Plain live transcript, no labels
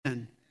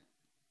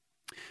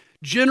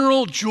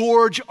General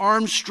George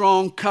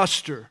Armstrong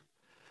Custer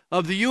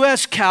of the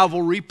U.S.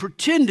 Cavalry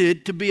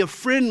pretended to be a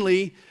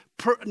friendly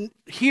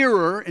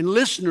hearer and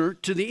listener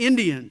to the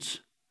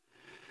Indians.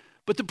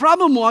 But the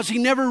problem was he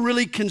never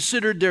really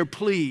considered their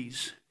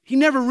pleas. He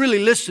never really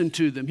listened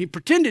to them. He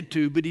pretended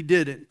to, but he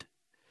didn't.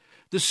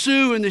 The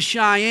Sioux and the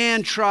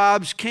Cheyenne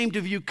tribes came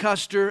to view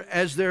Custer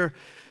as their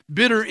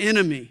bitter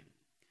enemy.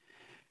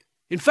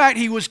 In fact,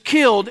 he was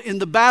killed in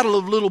the Battle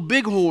of Little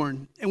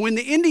Bighorn. And when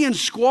the Indian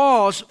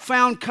squaws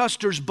found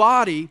Custer's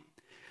body,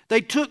 they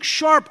took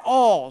sharp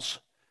awls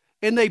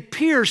and they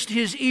pierced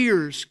his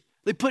ears.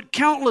 They put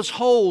countless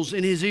holes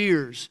in his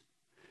ears.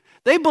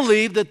 They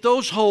believed that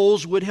those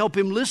holes would help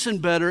him listen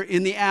better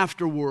in the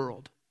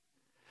afterworld.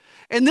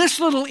 And this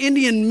little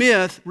Indian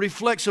myth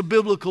reflects a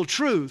biblical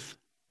truth.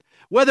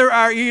 Whether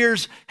our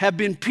ears have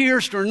been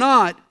pierced or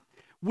not,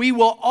 we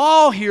will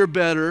all hear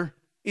better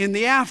in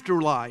the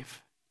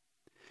afterlife.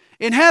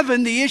 In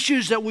heaven, the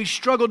issues that we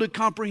struggle to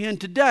comprehend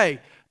today,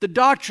 the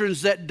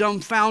doctrines that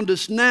dumbfound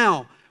us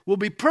now, will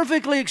be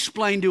perfectly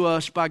explained to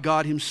us by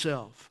God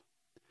Himself.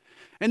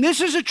 And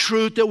this is a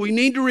truth that we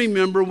need to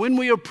remember when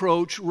we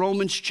approach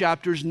Romans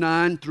chapters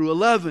 9 through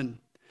 11.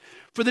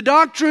 For the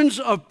doctrines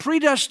of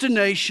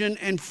predestination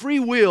and free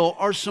will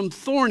are some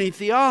thorny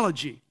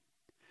theology.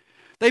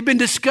 They've been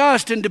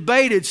discussed and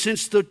debated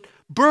since the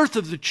birth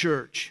of the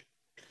church.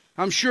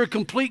 I'm sure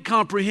complete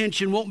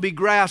comprehension won't be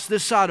grasped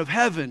this side of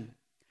heaven.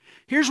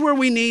 Here's where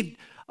we need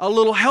a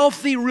little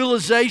healthy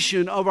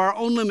realization of our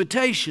own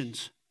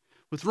limitations.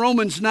 With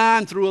Romans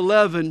 9 through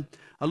 11,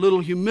 a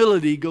little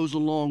humility goes a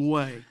long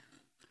way.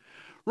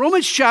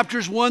 Romans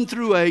chapters 1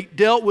 through 8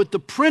 dealt with the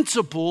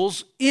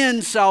principles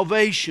in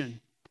salvation.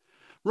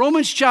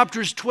 Romans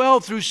chapters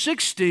 12 through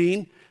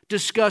 16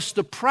 discuss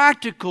the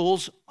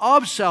practicals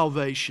of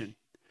salvation.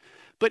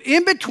 But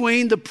in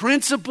between the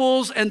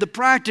principles and the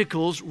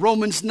practicals,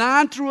 Romans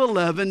 9 through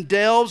 11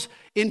 delves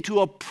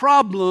into a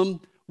problem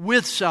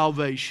with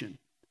salvation.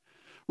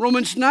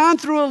 Romans 9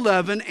 through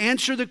 11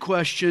 answer the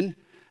question,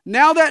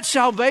 now that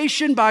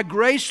salvation by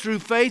grace through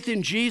faith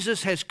in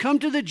Jesus has come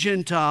to the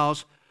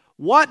Gentiles,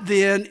 what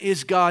then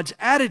is God's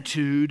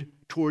attitude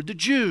toward the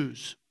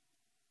Jews?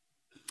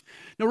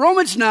 Now,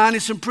 Romans 9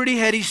 is some pretty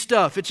heady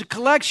stuff. It's a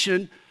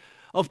collection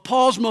of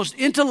Paul's most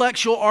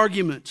intellectual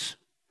arguments.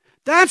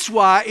 That's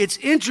why it's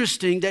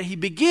interesting that he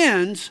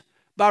begins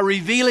by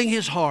revealing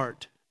his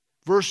heart.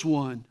 Verse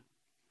 1.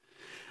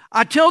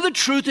 I tell the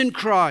truth in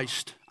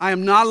Christ. I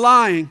am not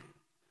lying.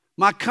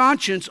 My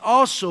conscience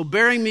also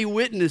bearing me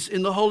witness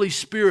in the Holy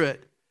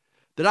Spirit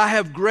that I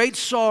have great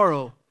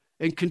sorrow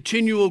and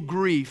continual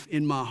grief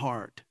in my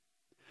heart.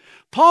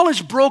 Paul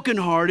is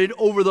brokenhearted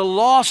over the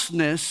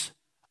lostness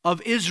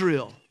of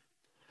Israel.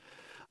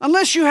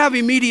 Unless you have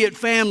immediate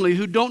family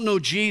who don't know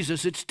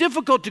Jesus, it's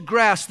difficult to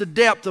grasp the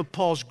depth of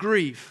Paul's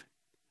grief.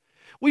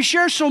 We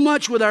share so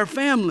much with our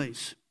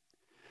families.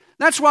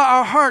 That's why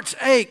our hearts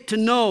ache to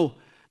know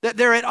that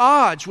they're at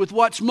odds with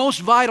what's most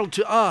vital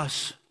to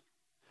us.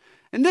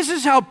 And this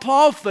is how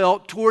Paul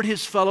felt toward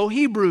his fellow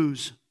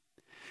Hebrews.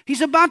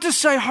 He's about to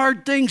say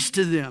hard things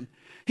to them.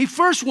 He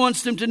first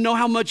wants them to know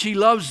how much he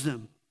loves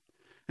them.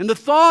 And the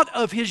thought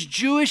of his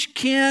Jewish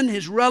kin,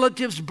 his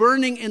relatives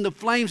burning in the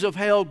flames of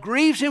hell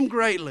grieves him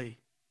greatly.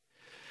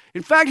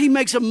 In fact, he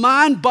makes a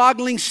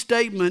mind-boggling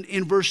statement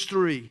in verse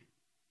 3.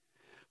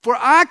 For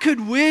I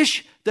could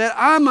wish that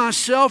I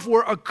myself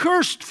were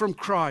accursed from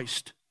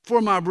Christ for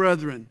my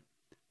brethren,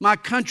 my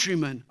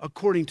countrymen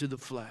according to the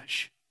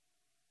flesh.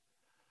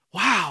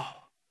 Wow.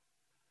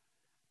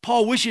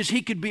 Paul wishes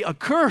he could be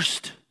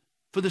accursed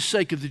for the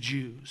sake of the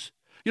Jews.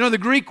 You know, the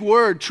Greek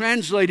word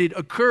translated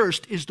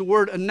accursed is the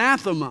word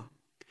anathema,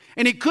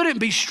 and it couldn't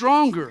be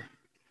stronger.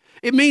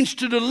 It means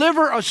to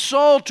deliver a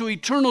soul to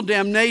eternal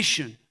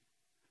damnation.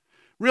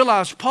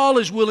 Realize Paul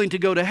is willing to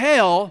go to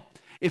hell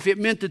if it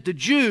meant that the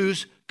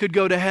Jews could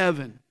go to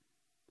heaven.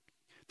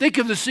 Think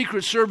of the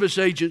Secret Service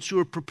agents who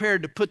are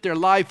prepared to put their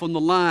life on the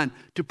line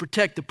to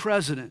protect the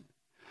president.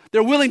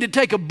 They're willing to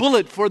take a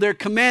bullet for their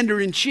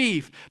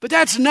commander-in-chief, but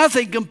that's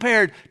nothing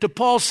compared to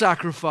Paul's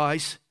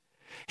sacrifice.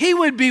 He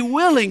would be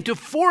willing to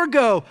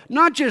forego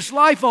not just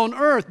life on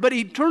earth, but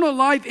eternal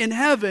life in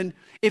heaven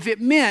if it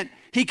meant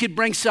he could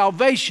bring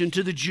salvation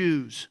to the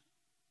Jews.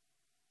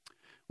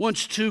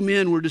 Once two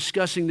men were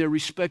discussing their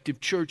respective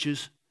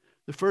churches.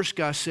 The first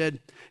guy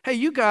said, hey,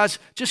 you guys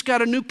just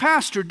got a new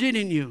pastor,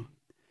 didn't you?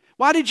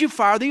 Why did you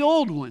fire the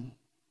old one?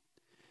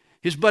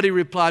 His buddy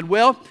replied,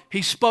 well,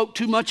 he spoke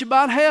too much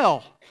about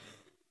hell.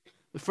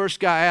 The first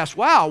guy asked,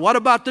 wow, what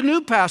about the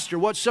new pastor?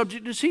 What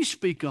subject does he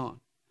speak on?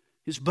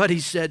 His buddy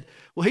said,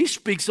 well, he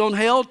speaks on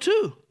hell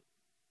too.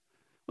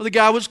 Well, the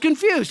guy was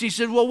confused. He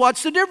said, well,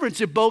 what's the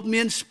difference if both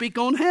men speak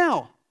on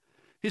hell?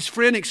 His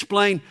friend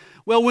explained,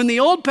 well, when the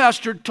old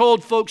pastor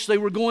told folks they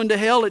were going to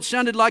hell, it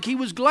sounded like he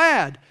was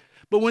glad.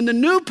 But when the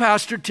new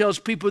pastor tells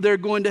people they're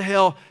going to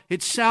hell,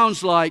 it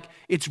sounds like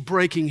it's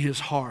breaking his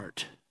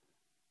heart.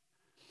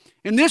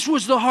 And this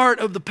was the heart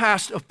of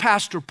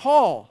Pastor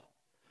Paul.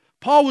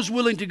 Paul was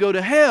willing to go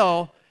to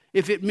hell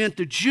if it meant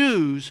the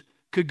Jews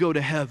could go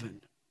to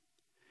heaven.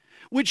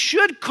 which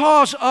should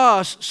cause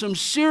us some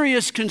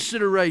serious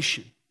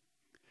consideration.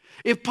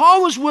 If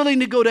Paul was willing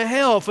to go to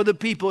hell for the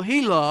people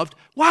he loved,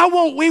 why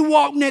won't we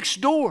walk next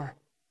door?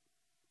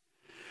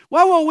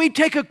 Why won't we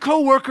take a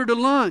coworker to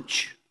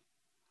lunch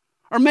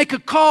or make a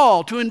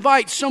call to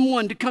invite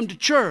someone to come to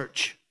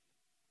church?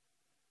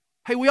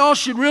 Hey, we all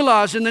should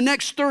realize in the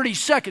next 30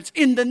 seconds,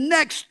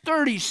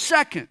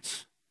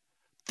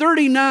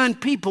 39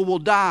 people will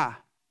die.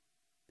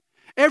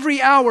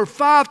 Every hour,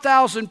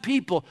 5,000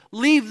 people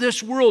leave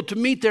this world to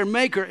meet their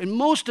Maker, and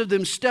most of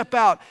them step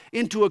out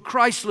into a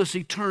Christless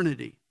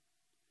eternity.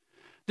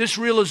 This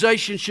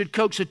realization should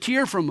coax a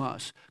tear from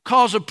us,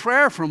 cause a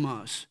prayer from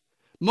us,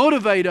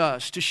 motivate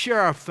us to share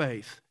our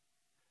faith.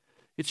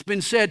 It's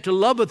been said to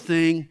love a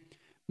thing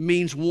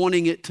means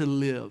wanting it to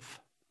live.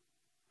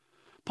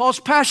 Paul's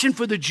passion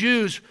for the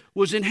Jews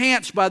was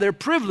enhanced by their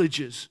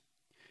privileges.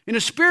 In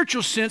a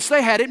spiritual sense,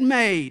 they had it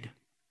made.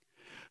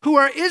 Who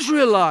are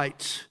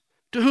Israelites,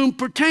 to whom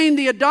pertain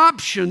the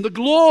adoption, the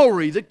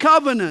glory, the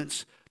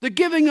covenants, the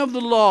giving of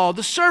the law,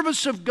 the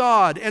service of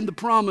God, and the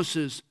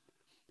promises,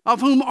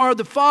 of whom are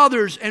the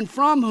fathers, and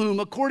from whom,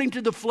 according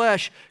to the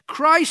flesh,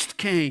 Christ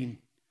came,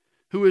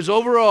 who is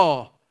over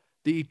all,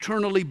 the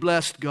eternally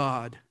blessed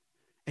God.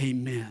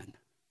 Amen.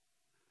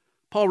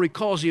 Paul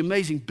recalls the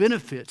amazing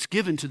benefits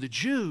given to the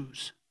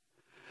Jews,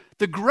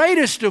 the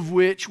greatest of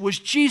which was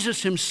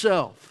Jesus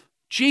himself.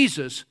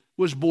 Jesus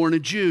was born a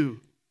Jew.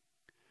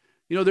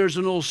 You know, there's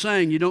an old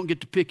saying, you don't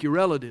get to pick your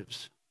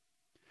relatives.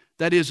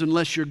 That is,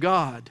 unless you're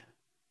God.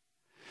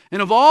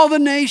 And of all the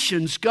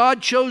nations,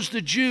 God chose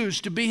the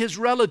Jews to be his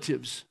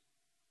relatives.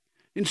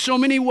 In so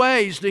many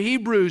ways, the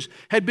Hebrews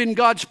had been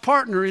God's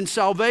partner in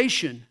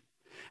salvation.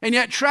 And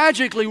yet,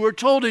 tragically, we're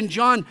told in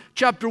John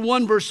chapter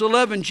 1, verse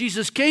 11,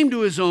 Jesus came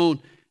to his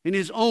own, and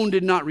his own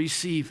did not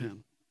receive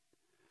him.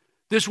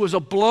 This was a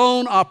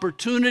blown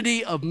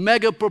opportunity of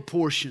mega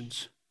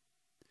proportions.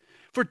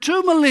 For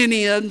 2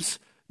 millenniums,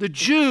 the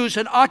Jews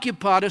had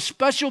occupied a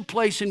special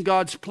place in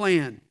God's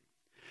plan.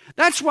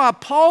 That's why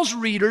Paul's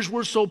readers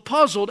were so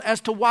puzzled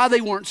as to why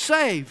they weren't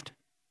saved.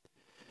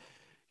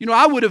 You know,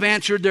 I would have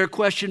answered their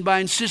question by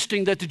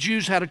insisting that the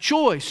Jews had a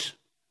choice,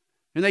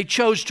 and they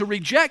chose to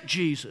reject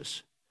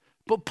Jesus.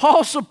 But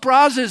Paul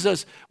surprises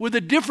us with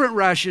a different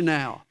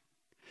rationale.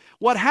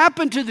 What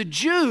happened to the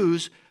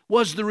Jews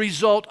was the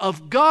result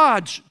of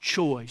God's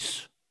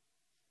choice.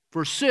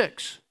 Verse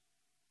 6.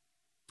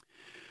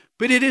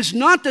 But it is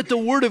not that the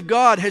word of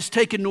God has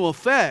taken no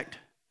effect,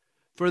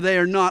 for they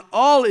are not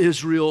all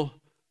Israel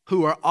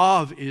who are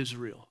of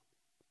Israel.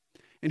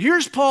 And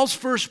here's Paul's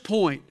first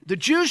point. The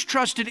Jews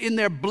trusted in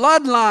their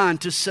bloodline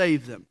to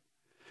save them.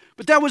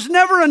 But that was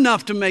never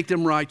enough to make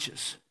them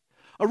righteous.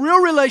 A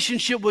real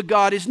relationship with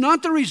God is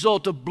not the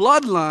result of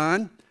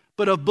bloodline,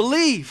 but of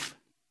belief.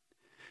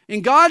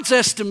 In God's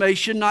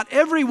estimation, not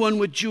everyone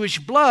with Jewish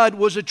blood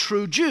was a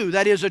true Jew,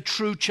 that is, a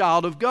true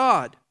child of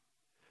God.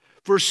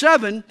 Verse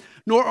 7,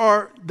 nor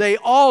are they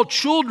all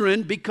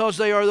children because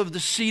they are of the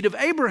seed of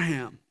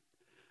Abraham.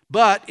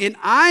 But in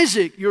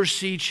Isaac your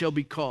seed shall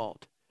be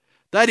called.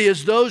 That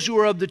is, those who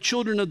are of the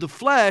children of the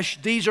flesh,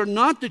 these are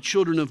not the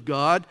children of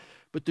God,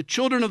 but the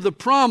children of the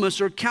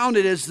promise are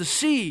counted as the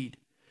seed.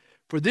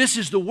 For this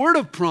is the word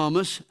of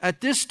promise,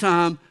 at this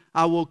time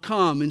I will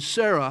come, and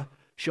Sarah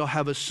shall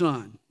have a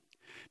son.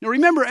 Now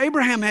remember,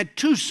 Abraham had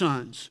 2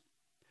 sons.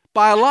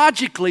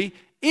 Biologically,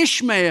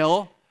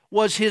 Ishmael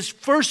was his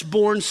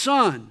firstborn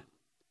son.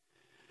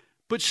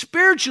 But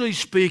spiritually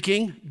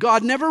speaking,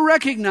 God never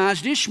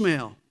recognized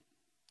Ishmael.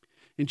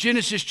 In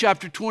Genesis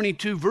chapter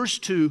 22, verse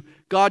 2,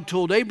 God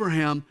told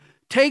Abraham,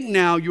 take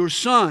now your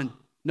son,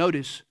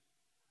 notice,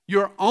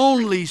 your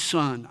only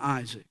son,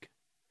 Isaac,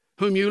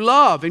 whom you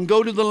love, and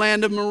go to the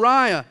land of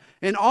Moriah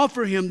and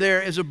offer him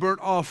there as a burnt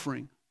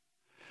offering.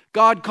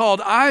 God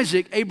called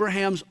Isaac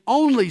Abraham's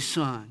only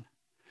son.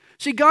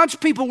 See, God's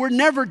people were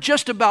never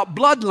just about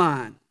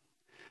bloodline.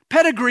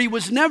 Pedigree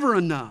was never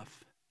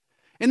enough.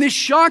 And this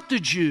shocked the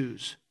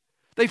Jews.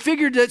 They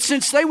figured that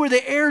since they were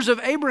the heirs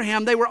of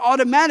Abraham, they were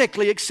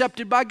automatically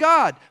accepted by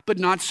God. But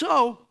not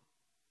so.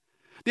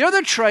 The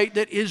other trait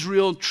that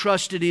Israel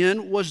trusted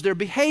in was their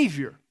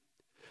behavior.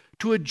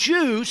 To a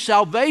Jew,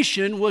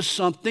 salvation was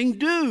something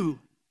due.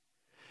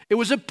 It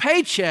was a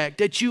paycheck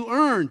that you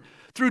earned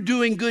through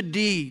doing good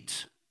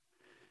deeds.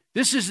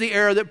 This is the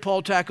error that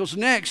Paul tackles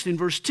next in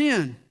verse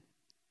 10.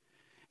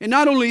 And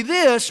not only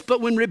this,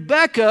 but when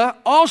Rebekah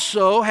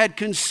also had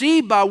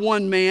conceived by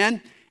one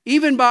man,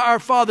 even by our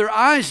father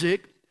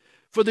Isaac,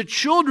 for the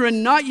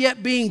children not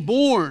yet being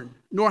born,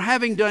 nor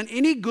having done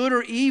any good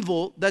or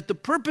evil, that the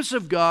purpose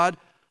of God,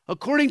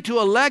 according to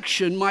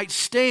election, might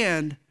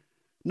stand,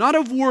 not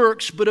of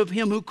works, but of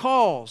him who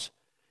calls.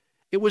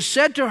 It was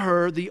said to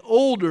her, the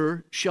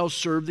older shall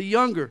serve the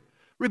younger.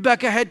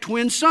 Rebekah had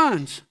twin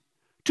sons,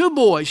 2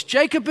 boys,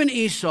 Jacob and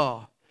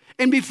Esau.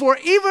 And before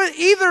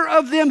either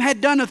of them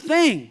had done a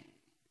thing,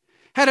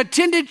 had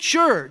attended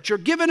church or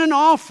given an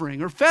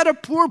offering or fed a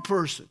poor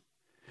person,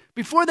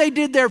 before they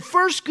did their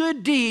first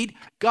good deed,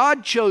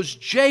 God chose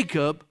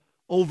Jacob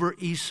over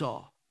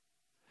Esau.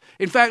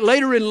 In fact,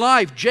 later in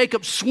life,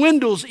 Jacob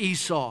swindles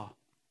Esau.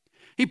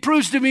 He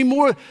proves to be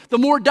the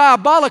more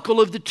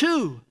diabolical of the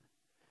two.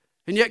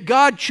 And yet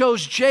God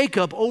chose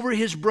Jacob over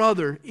his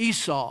brother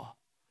Esau.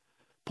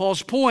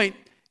 Paul's point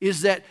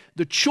is that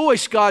the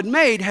choice God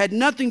made had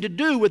nothing to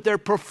do with their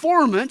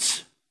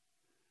performance.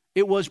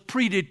 It was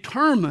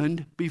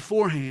predetermined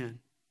beforehand.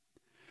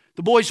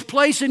 The boy's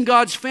place in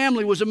God's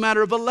family was a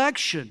matter of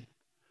election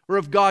or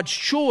of God's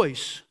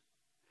choice.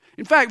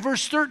 In fact,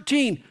 verse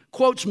 13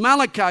 quotes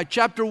Malachi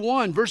chapter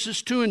 1,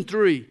 verses 2 and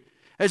 3.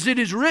 As it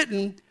is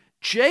written,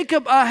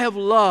 Jacob I have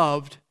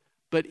loved,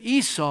 but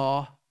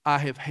Esau I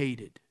have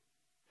hated.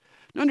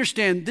 Now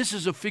understand, this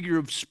is a figure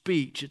of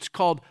speech. It's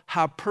called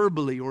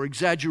hyperbole or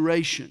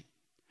exaggeration.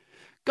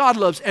 God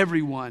loves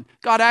everyone.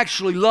 God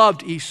actually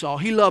loved Esau.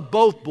 He loved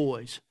both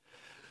boys.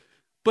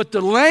 But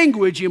the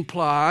language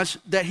implies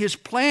that his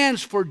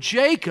plans for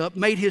Jacob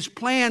made his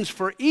plans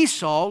for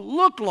Esau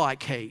look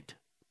like hate.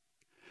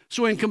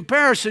 So in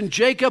comparison,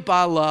 Jacob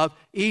I love,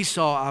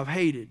 Esau I've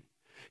hated.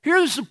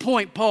 Here's the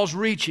point Paul's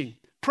reaching.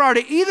 Prior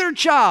to either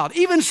child,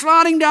 even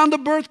sliding down the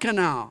birth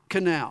canal,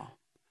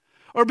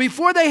 or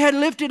before they had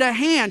lifted a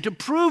hand to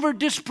prove or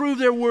disprove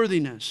their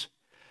worthiness,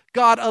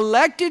 God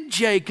elected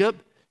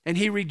Jacob and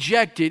he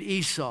rejected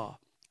Esau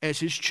as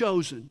his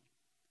chosen.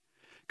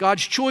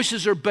 God's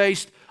choices are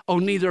based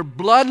on neither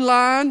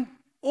bloodline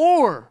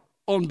or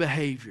on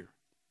behavior.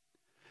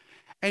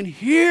 And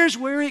here's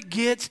where it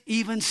gets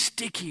even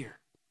stickier.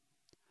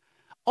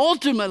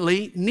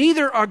 Ultimately,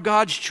 neither are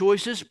God's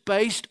choices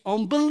based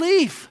on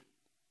belief.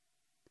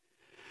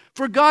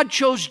 For God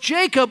chose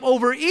Jacob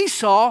over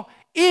Esau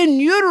in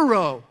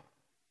utero,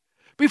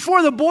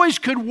 before the boys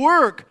could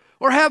work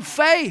or have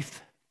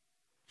faith.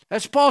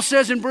 As Paul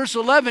says in verse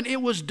 11, it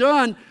was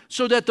done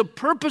so that the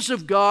purpose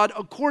of God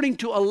according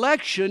to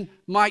election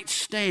might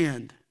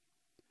stand.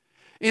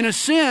 In a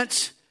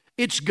sense,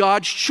 it's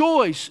God's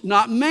choice,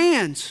 not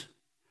man's,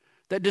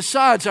 that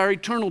decides our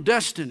eternal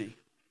destiny.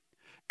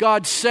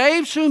 God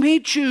saves whom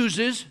he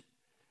chooses,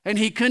 and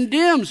he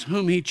condemns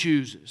whom he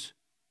chooses.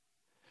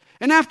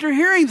 And after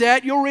hearing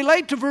that, you'll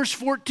relate to verse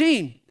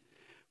 14.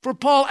 For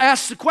Paul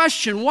asks the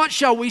question, what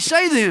shall we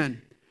say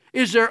then?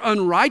 Is there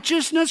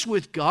unrighteousness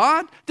with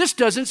God? This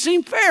doesn't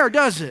seem fair,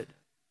 does it?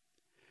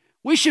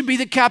 We should be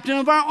the captain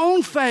of our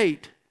own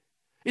fate.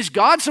 Is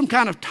God some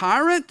kind of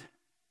tyrant?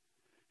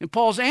 And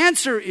Paul's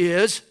answer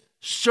is,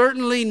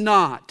 certainly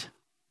not.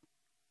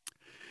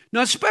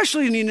 Now,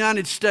 especially in the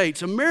United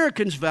States,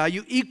 Americans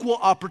value equal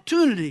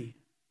opportunity.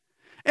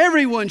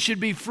 Everyone should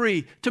be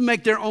free to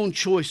make their own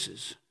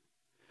choices.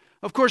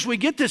 Of course, we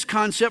get this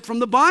concept from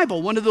the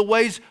Bible. One of the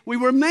ways we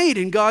were made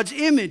in God's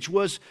image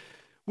was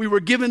we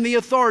were given the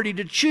authority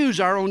to choose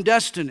our own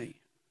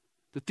destiny.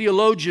 The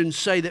theologians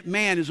say that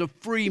man is a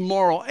free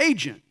moral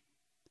agent.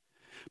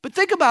 But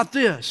think about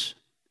this.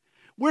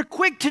 We're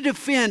quick to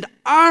defend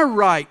our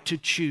right to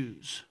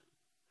choose.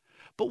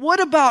 But what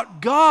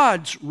about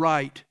God's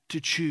right to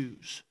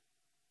choose?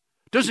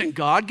 Doesn't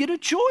God get a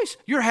choice?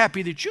 You're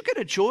happy that you get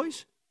a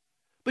choice.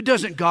 But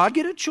doesn't God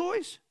get a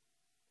choice?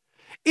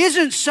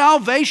 Isn't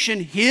salvation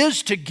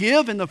his to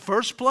give in the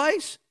first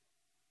place?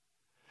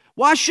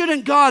 Why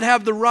shouldn't God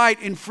have the right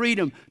and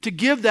freedom to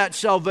give that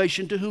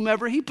salvation to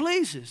whomever he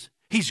pleases?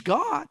 He's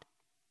God.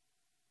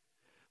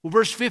 Well,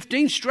 verse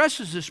 15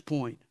 stresses this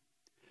point.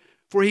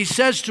 For he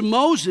says to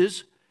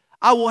Moses,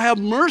 I will have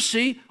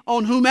mercy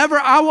on whomever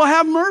I will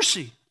have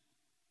mercy.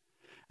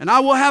 And I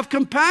will have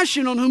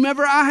compassion on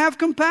whomever I have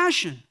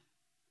compassion.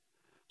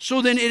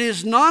 So then it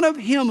is not of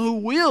him who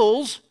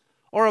wills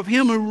or of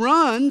him who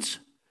runs,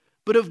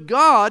 but of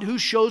God who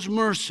shows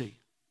mercy.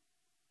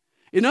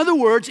 In other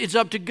words, it's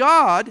up to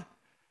God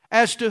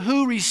as to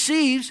who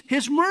receives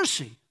his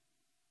mercy.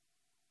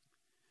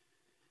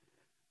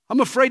 I'm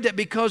afraid that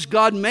because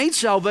God made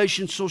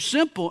salvation so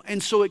simple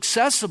and so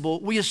accessible,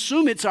 we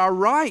assume it's our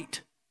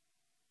right.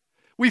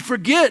 We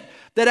forget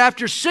that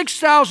after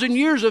 6,000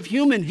 years of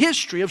human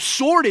history, of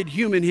sordid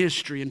human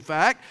history, in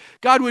fact,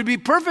 God would be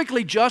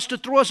perfectly just to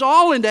throw us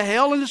all into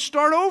hell and to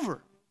start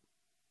over.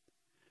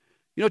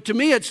 You know, to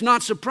me, it's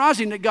not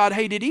surprising that God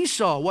hated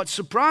Esau. What's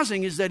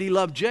surprising is that he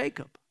loved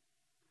Jacob,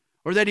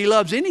 or that he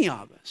loves any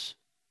of us.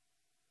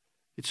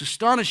 It's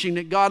astonishing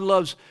that God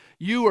loves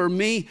you or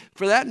me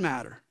for that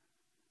matter.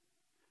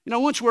 You know,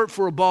 I once worked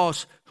for a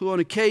boss who on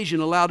occasion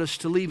allowed us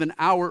to leave an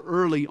hour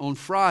early on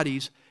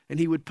Fridays, and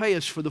he would pay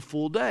us for the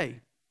full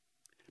day.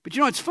 But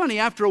you know, it's funny,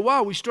 after a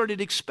while we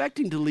started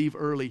expecting to leave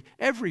early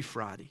every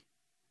Friday.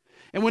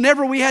 And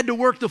whenever we had to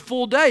work the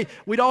full day,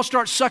 we'd all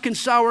start sucking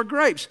sour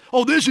grapes.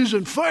 Oh, this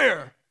isn't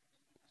fair.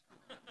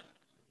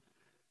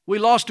 We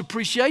lost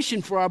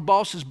appreciation for our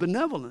boss's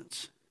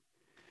benevolence.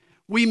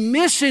 We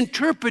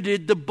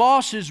misinterpreted the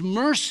boss's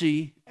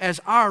mercy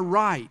as our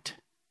right.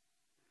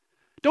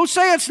 Don't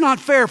say it's not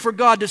fair for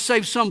God to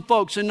save some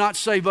folks and not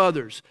save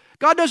others.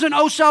 God doesn't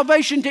owe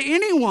salvation to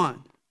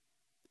anyone.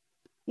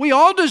 We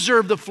all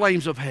deserve the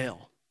flames of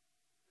hell.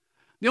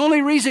 The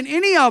only reason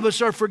any of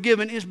us are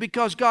forgiven is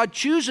because God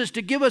chooses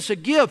to give us a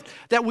gift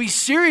that we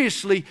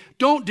seriously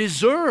don't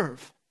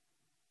deserve.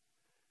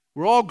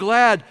 We're all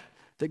glad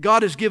that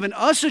God has given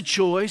us a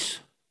choice,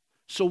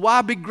 so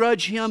why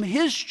begrudge him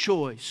his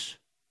choice?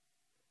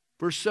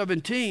 Verse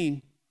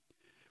 17,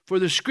 for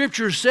the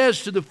scripture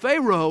says to the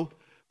Pharaoh,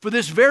 for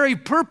this very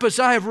purpose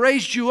I have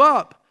raised you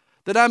up,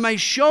 that I may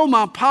show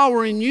my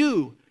power in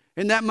you,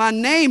 and that my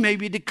name may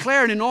be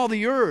declared in all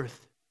the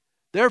earth.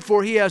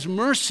 Therefore he has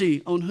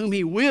mercy on whom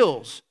he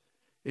wills,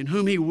 and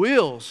whom he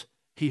wills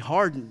he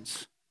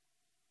hardens.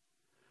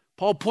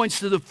 Paul points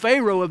to the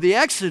Pharaoh of the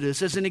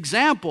Exodus as an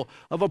example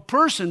of a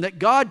person that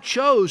God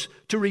chose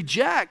to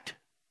reject.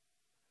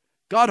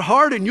 God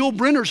hardened Yul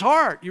Brynner's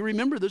heart. You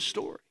remember this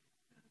story.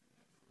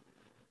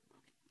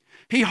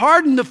 He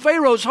hardened the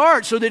Pharaoh's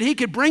heart so that he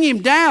could bring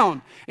him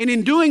down, and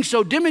in doing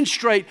so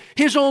demonstrate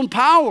his own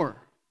power.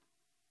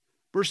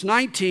 Verse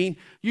 19,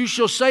 you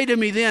shall say to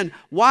me then,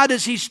 why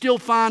does he still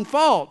find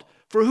fault?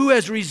 For who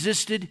has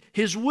resisted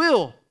his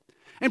will?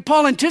 And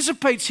Paul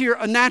anticipates here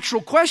a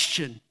natural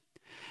question.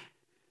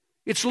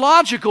 It's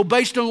logical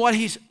based on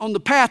on the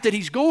path that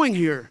he's going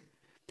here.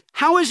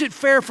 How is it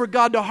fair for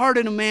God to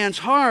harden a man's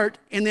heart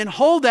and then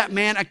hold that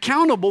man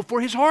accountable for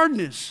his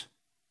hardness?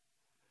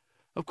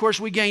 Of course,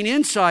 we gain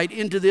insight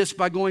into this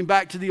by going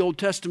back to the Old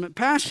Testament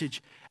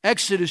passage.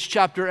 Exodus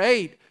chapter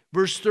 8,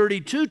 verse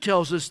 32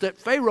 tells us that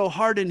Pharaoh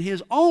hardened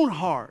his own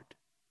heart.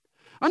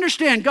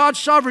 Understand, God's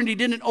sovereignty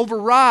didn't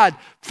override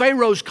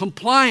Pharaoh's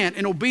compliant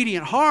and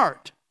obedient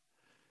heart.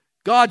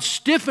 God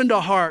stiffened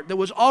a heart that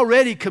was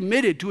already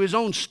committed to his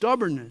own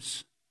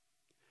stubbornness.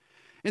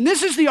 And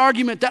this is the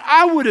argument that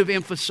I would have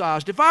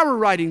emphasized if I were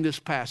writing this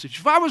passage.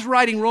 If I was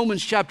writing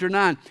Romans chapter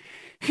 9,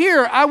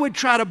 here I would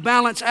try to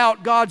balance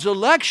out God's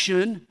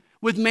election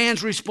with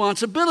man's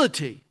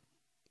responsibility.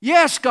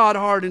 Yes, God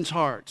hardens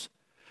hearts,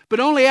 but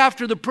only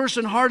after the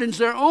person hardens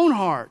their own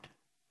heart.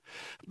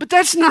 But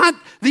that's not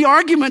the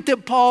argument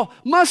that Paul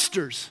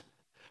musters,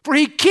 for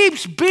he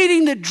keeps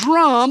beating the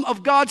drum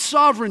of God's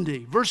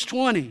sovereignty. Verse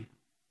 20.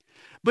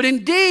 But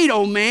indeed,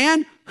 O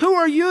man, who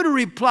are you to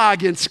reply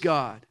against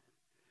God?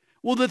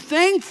 Will the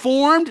thing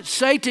formed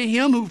say to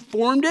him who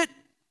formed it,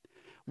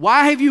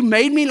 why have you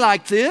made me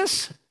like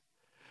this?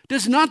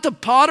 Does not the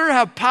potter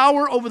have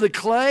power over the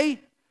clay?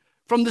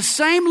 From the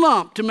same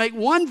lump to make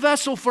one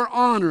vessel for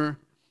honor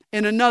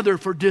and another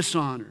for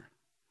dishonor.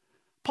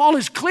 Paul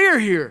is clear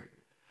here.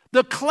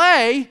 The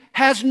clay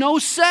has no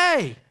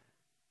say.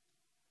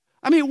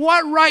 I mean,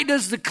 what right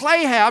does the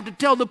clay have to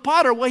tell the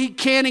potter what he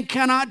can and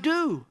cannot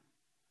do?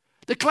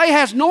 The clay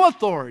has no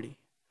authority.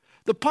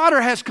 The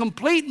potter has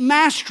complete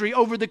mastery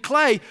over the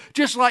clay,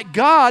 just like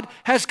God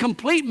has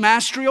complete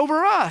mastery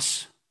over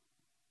us.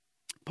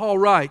 Paul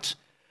writes,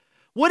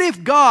 what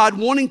if God,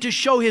 wanting to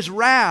show his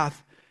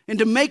wrath and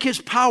to make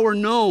his power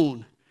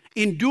known,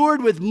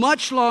 endured with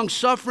much long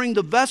suffering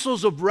the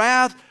vessels of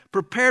wrath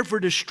prepared for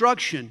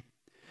destruction,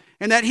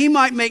 and that he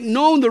might make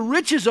known the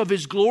riches of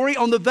his glory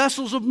on the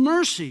vessels of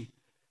mercy,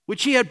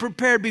 which he had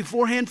prepared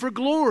beforehand for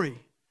glory,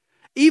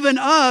 even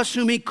us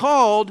whom he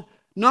called,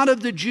 not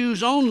of the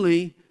Jews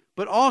only,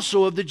 but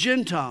also of the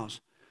Gentiles.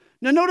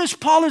 Now notice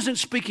Paul isn't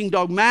speaking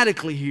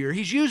dogmatically here.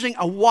 He's using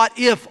a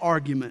what-if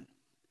argument.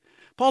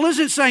 Paul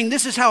isn't saying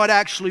this is how it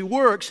actually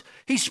works.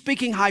 He's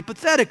speaking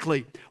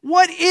hypothetically.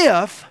 What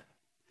if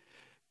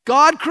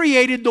God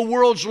created the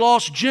world's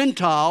lost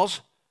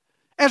Gentiles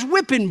as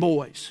whipping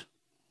boys?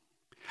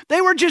 They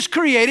were just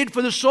created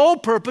for the sole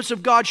purpose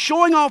of God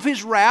showing off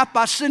his wrath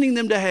by sending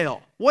them to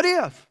hell. What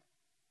if?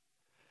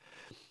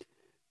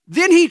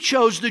 Then he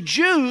chose the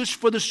Jews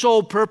for the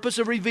sole purpose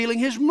of revealing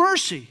his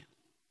mercy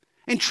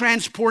and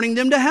transporting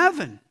them to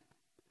heaven.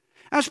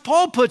 As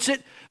Paul puts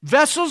it,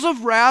 vessels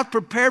of wrath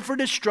prepared for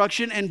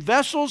destruction and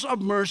vessels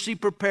of mercy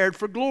prepared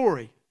for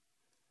glory.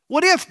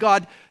 What if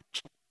God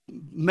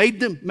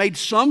made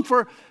some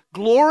for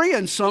glory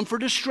and some for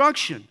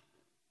destruction?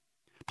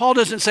 Paul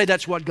doesn't say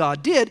that's what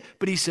God did,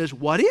 but he says,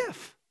 what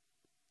if?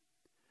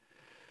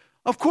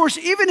 Of course,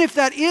 even if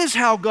that is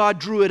how God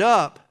drew it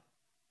up,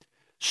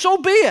 so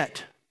be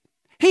it.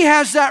 He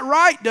has that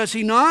right, does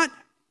he not?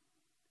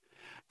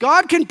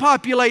 God can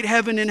populate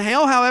heaven and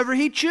hell however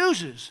he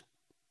chooses.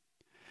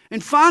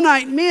 And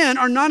finite men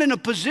are not in a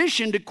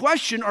position to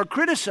question or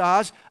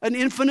criticize an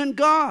infinite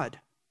God.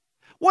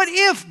 What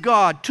if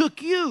God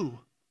took you,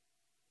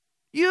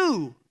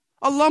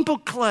 a lump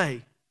of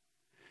clay,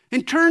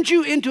 and turned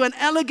you into an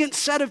elegant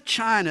set of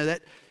china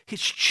that is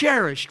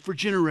cherished for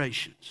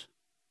generations?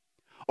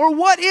 Or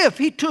what if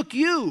he took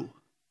you,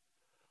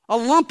 a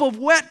lump of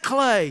wet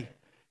clay,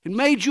 and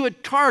made you a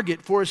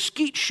target for a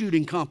skeet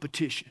shooting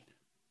competition?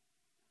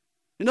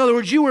 In other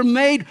words, you were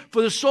made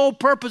for the sole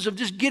purpose of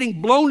just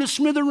getting blown to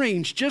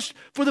smithereens, just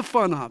for the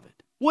fun of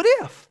it. What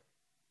if?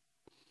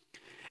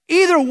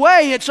 Either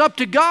way, it's up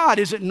to God,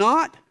 is it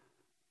not?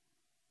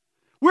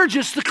 We're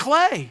just the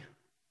clay.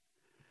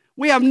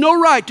 We have no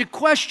right to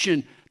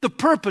question the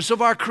purpose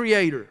of our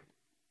Creator.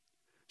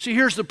 See,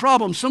 here's the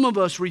problem. Some of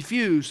us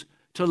refuse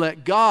to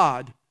let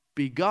God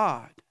be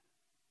God.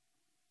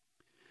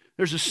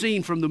 There's a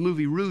scene from the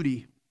movie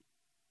Rudy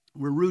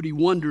where Rudy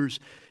wonders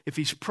if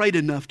he's prayed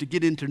enough to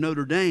get into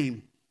Notre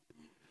Dame.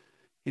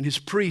 And his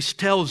priest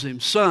tells him,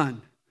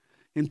 son,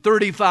 In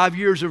 35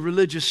 years of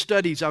religious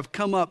studies, I've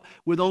come up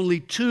with only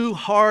two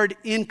hard,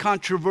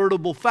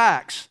 incontrovertible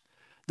facts.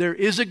 There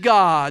is a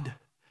God,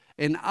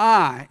 and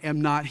I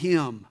am not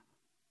Him.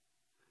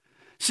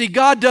 See,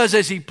 God does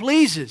as He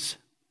pleases.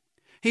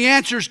 He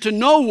answers to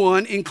no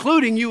one,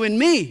 including you and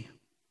me.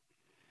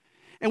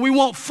 And we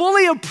won't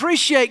fully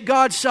appreciate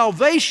God's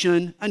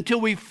salvation until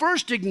we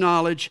first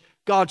acknowledge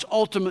God's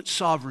ultimate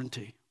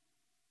sovereignty.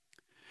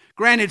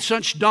 Granted,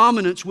 such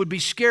dominance would be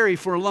scary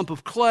for a lump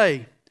of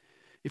clay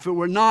if it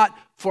were not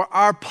for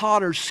our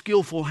potter's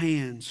skillful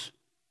hands.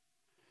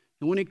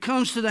 And when it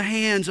comes to the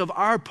hands of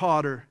our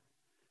potter,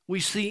 we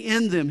see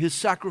in them his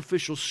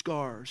sacrificial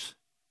scars.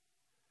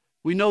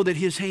 We know that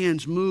his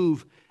hands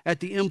move at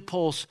the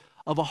impulse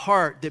of a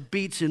heart that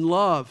beats in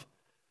love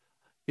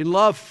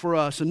for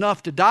us,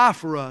 enough to die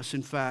for us,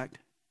 in fact.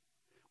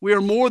 We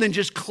are more than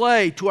just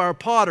clay to our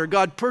potter.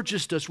 God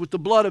purchased us with the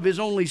blood of His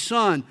only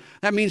Son.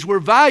 That means we're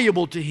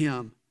valuable to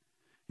Him.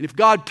 And if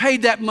God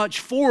paid that much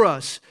for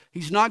us,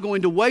 He's not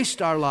going to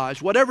waste our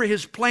lives. Whatever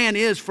His plan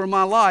is for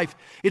my life,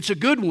 it's a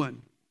good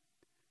one.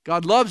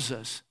 God loves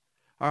us.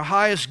 Our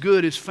highest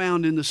good is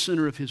found in the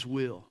center of His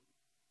will.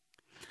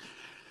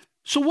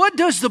 So what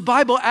does the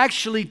Bible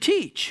actually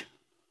teach?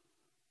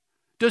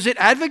 Does it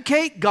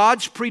advocate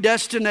God's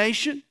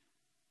predestination?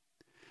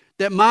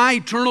 That my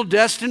eternal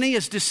destiny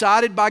is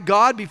decided by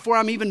God before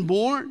I'm even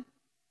born?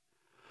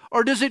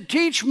 Or does it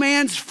teach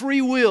man's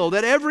free will,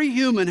 that every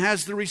human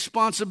has the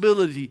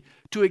responsibility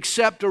to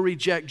accept or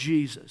reject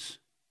Jesus?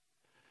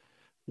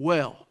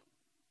 Well,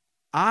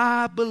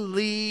 I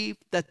believe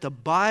that the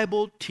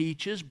Bible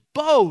teaches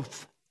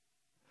both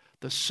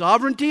the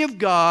sovereignty of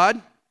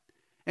God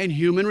and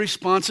human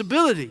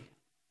responsibility.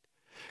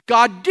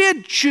 God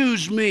did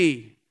choose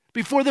me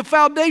before the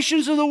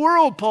foundations of the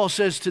world, Paul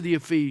says to the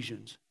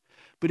Ephesians.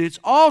 But it's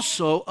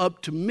also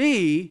up to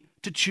me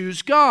to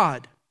choose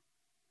God.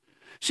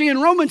 See,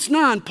 in Romans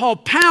 9, Paul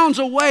pounds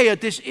away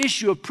at this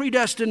issue of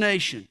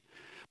predestination.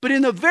 But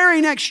in the very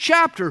next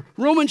chapter,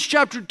 Romans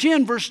chapter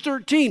 10, verse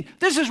 13,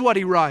 this is what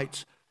he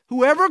writes.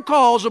 Whoever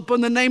calls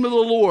upon the name of the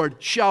Lord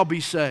shall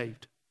be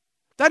saved.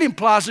 That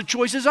implies the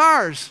choice is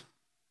ours.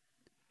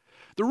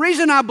 The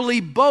reason I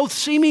believe both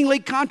seemingly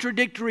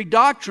contradictory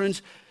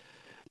doctrines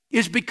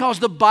is because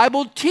the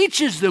Bible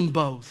teaches them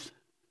both.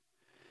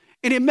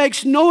 And it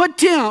makes no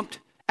attempt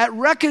at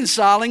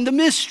reconciling the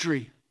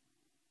mystery.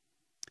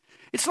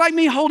 It's like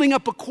me holding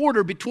up a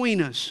quarter between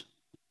us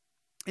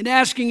and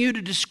asking you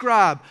to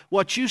describe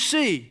what you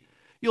see.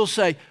 You'll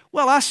say,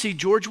 well, I see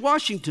George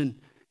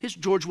Washington. It's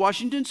George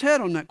Washington's head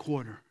on that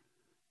quarter.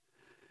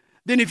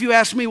 Then if you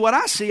ask me what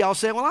I see, I'll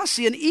say, well, I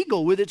see an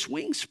eagle with its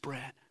wings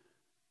spread.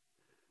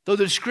 Though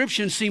the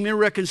descriptions seem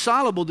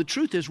irreconcilable, the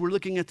truth is we're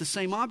looking at the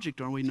same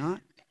object, are we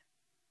not?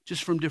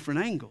 Just from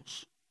different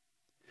angles.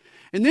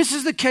 And this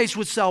is the case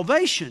with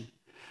salvation.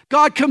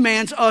 God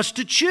commands us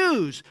to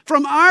choose.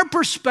 From our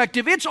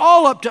perspective, it's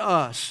all up to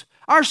us.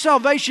 Our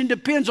salvation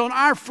depends on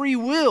our free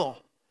will.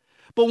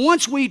 But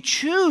once we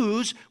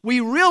choose, we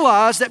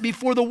realize that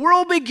before the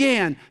world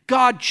began,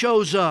 God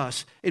chose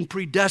us and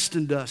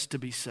predestined us to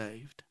be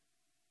saved.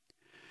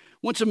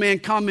 Once a man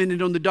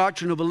commented on the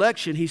doctrine of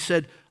election. He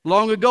said,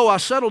 long ago I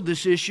settled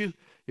this issue.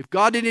 If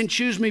God didn't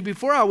choose me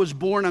before I was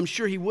born, I'm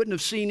sure He wouldn't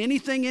have seen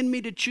anything in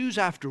me to choose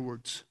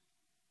afterwards.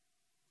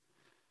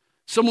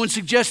 Someone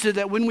suggested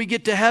that when we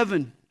get to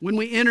heaven, when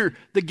we enter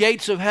the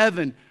gates of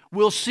heaven,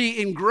 we'll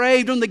see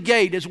engraved on the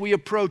gate as we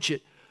approach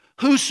it,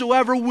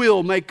 whosoever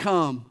will may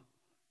come.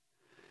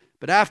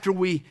 But after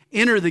we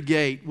enter the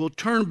gate, we'll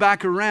turn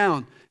back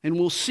around and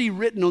we'll see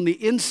written on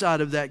the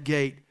inside of that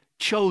gate,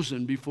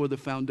 chosen before the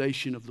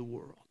foundation of the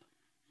world.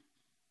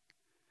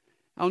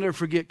 I'll never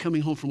forget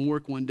coming home from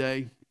work one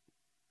day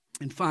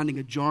and finding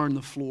a jar on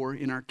the floor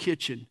in our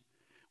kitchen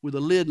with a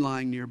lid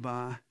lying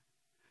nearby.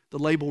 The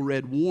label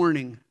read,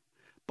 warning,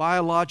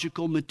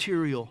 biological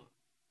material,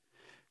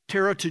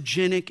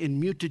 teratogenic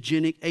and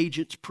mutagenic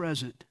agents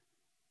present.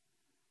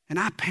 And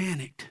I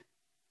panicked.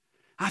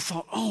 I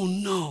thought, oh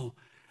no,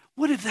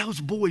 what if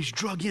those boys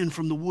drug in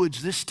from the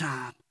woods this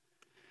time?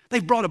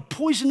 They've brought a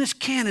poisonous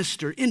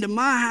canister into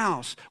my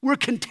house. We're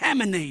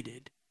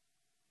contaminated.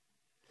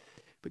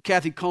 But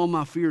Kathy calmed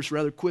my fears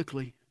rather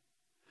quickly.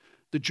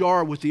 The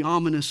jar with the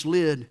ominous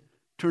lid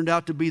turned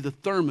out to be the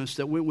thermos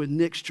that went with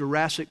Nick's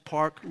Jurassic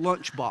Park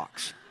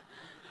lunchbox.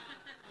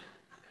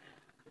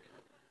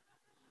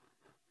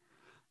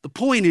 The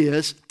point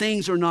is,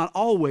 things are not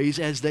always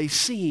as they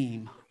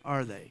seem,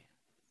 are they?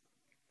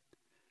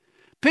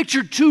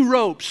 Picture two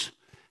ropes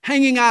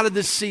hanging out of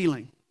the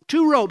ceiling.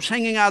 Two ropes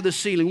hanging out of the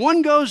ceiling.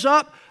 One goes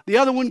up, the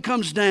other one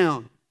comes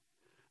down.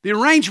 The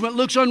arrangement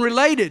looks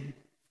unrelated.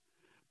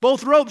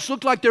 Both ropes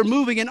look like they're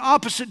moving in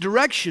opposite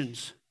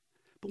directions.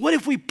 But what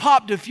if we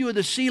popped a few of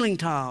the ceiling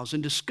tiles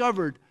and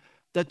discovered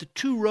that the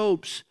two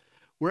ropes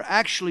were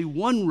actually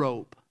one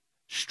rope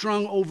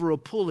strung over a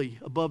pulley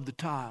above the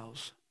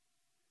tiles?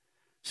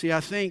 See,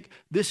 I think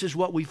this is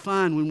what we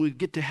find when we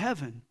get to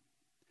heaven.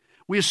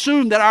 We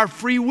assume that our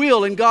free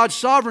will and God's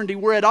sovereignty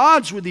were at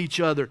odds with each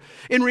other.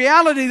 In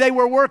reality, they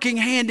were working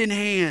hand in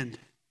hand.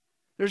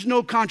 There's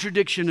no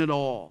contradiction at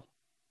all.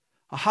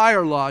 A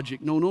higher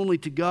logic known only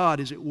to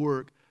God is at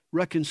work,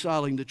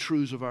 reconciling the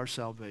truths of our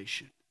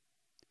salvation.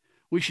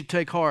 We should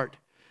take heart.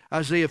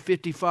 Isaiah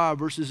 55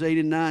 verses 8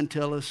 and 9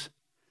 tell us,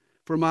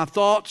 "For my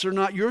thoughts are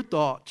not your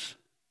thoughts,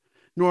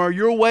 nor are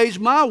your ways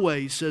my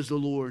ways, says the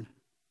Lord.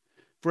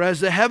 For as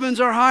the heavens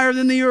are higher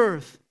than the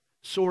earth,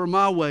 so are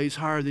my ways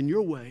higher than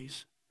your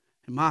ways,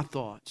 and my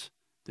thoughts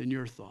than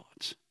your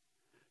thoughts."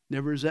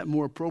 Never is that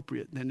more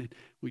appropriate than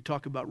we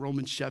talk about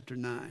Romans chapter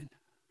 9.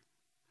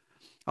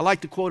 I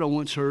like the quote I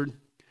once heard: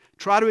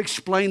 "Try to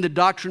explain the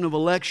doctrine of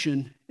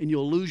election and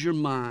you'll lose your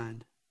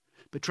mind.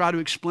 But try to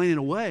explain it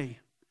away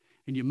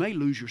and you may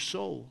lose your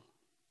soul."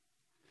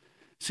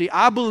 See,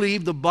 I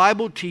believe the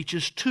Bible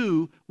teaches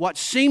two what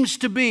seems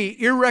to be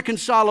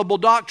irreconcilable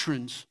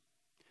doctrines.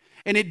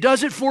 And it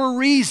does it for a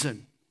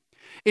reason.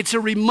 It's a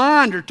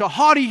reminder to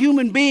haughty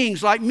human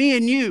beings like me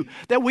and you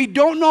that we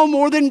don't know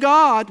more than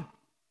God,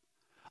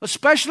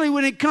 especially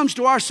when it comes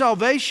to our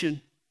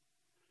salvation.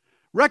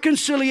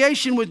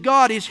 Reconciliation with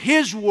God is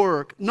His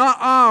work, not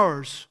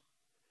ours.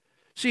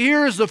 See,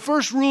 here is the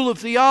first rule of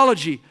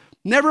theology.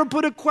 Never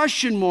put a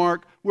question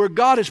mark where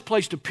God has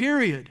placed a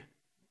period.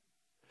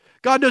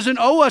 God doesn't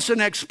owe us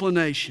an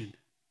explanation.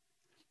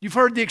 You've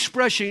heard the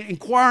expression,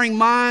 inquiring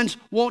minds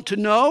want to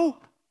know.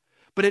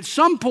 But at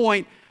some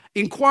point,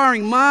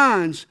 inquiring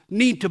minds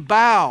need to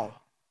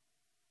bow.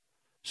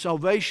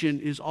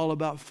 Salvation is all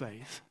about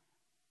faith.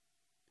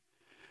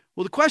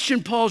 Well, the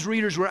question Paul's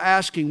readers were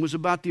asking was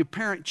about the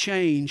apparent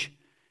change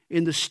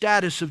in the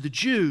status of the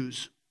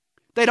Jews.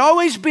 They'd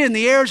always been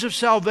the heirs of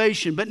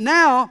salvation, but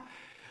now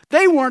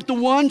they weren't the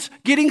ones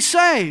getting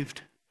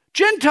saved.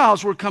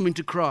 Gentiles were coming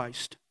to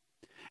Christ.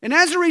 And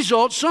as a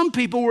result, some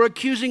people were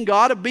accusing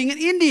God of being an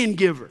Indian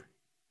giver.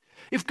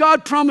 If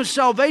God promised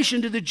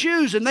salvation to the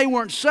Jews and they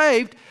weren't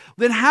saved,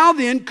 then how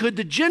then could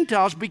the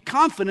Gentiles be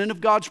confident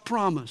of God's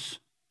promise?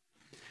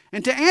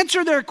 And to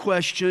answer their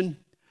question,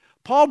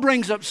 Paul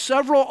brings up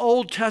several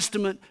Old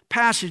Testament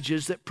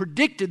passages that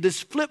predicted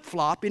this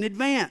flip-flop in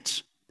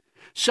advance.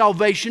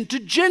 Salvation to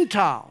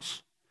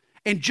Gentiles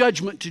and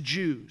judgment to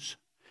Jews.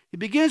 He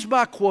begins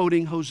by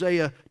quoting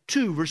Hosea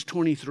 2, verse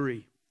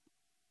 23.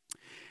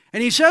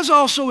 And he says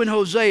also in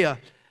Hosea,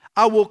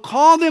 "I will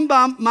call them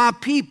by my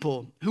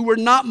people who were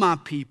not my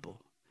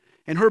people,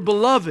 and her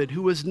beloved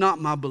who was not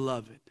my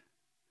beloved."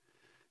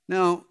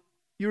 Now,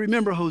 you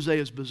remember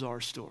Hosea's bizarre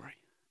story.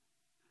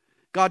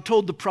 God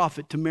told the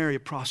prophet to marry a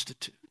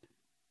prostitute.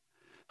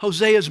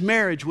 Hosea's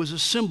marriage was a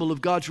symbol of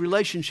God's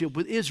relationship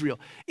with Israel.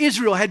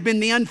 Israel had been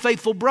the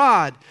unfaithful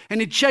bride and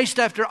had chased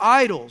after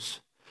idols.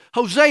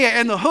 Hosea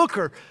and the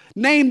hooker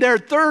named their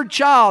third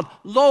child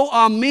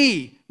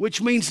Lo-Ami, which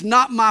means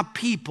not my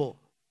people.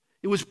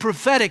 It was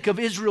prophetic of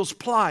Israel's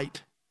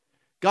plight.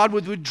 God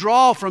would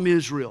withdraw from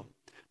Israel,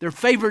 their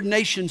favored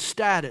nation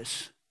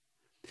status.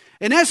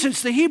 In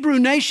essence, the Hebrew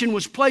nation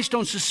was placed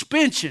on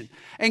suspension,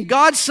 and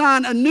God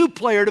signed a new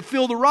player to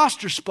fill the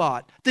roster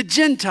spot, the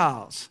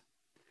Gentiles.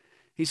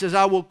 He says,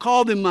 "I will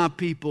call them my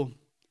people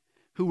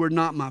who were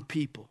not my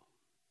people."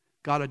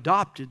 God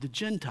adopted the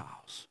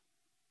Gentiles.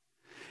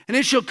 "And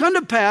it shall come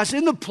to pass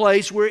in the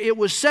place where it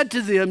was said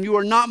to them, 'You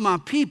are not my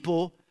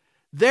people,'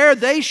 there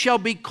they shall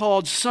be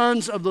called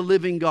sons of the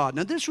living God."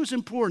 Now this was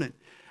important.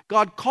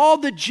 God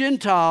called the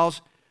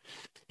Gentiles,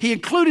 He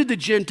included the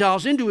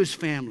Gentiles into His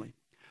family.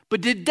 But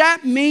did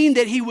that mean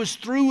that He was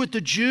through with the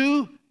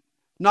Jew?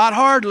 Not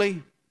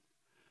hardly.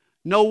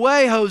 No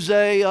way,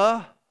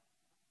 Hosea.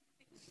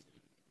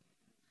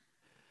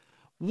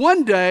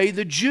 One day,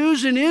 the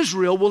Jews in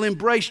Israel will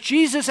embrace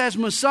Jesus as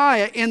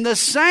Messiah in the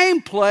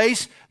same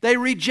place they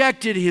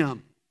rejected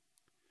Him.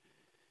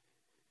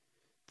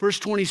 Verse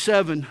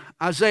 27,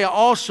 Isaiah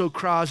also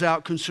cries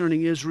out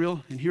concerning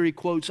Israel. And here he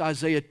quotes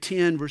Isaiah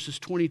 10, verses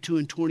 22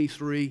 and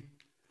 23.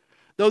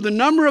 "Though the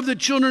number of the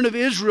children of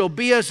Israel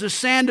be as the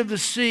sand of the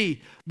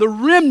sea, the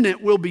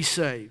remnant will be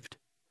saved.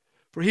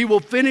 For He will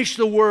finish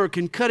the work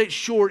and cut it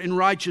short in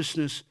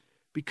righteousness,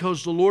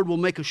 because the Lord will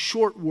make a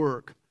short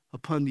work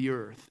upon the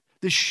earth."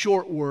 This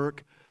short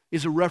work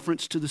is a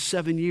reference to the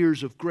 7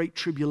 years of great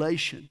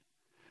tribulation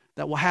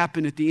that will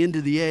happen at the end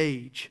of the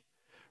age.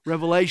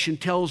 Revelation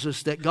tells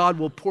us that God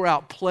will pour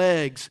out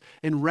plagues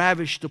and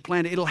ravish the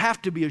planet. It'll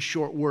have to be a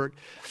short work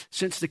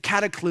since the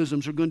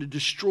cataclysms are going to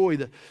destroy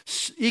the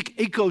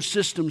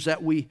ecosystems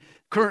that we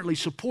currently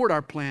support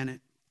our planet.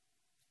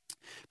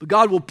 But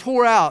God will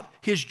pour out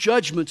His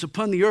judgments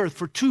upon the earth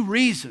for two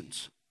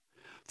reasons.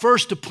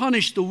 First, to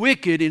punish the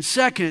wicked, and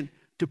second,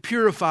 to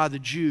purify the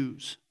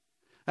Jews.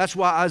 That's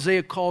why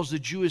Isaiah calls the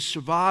Jewish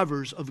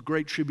survivors of the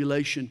Great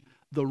Tribulation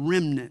the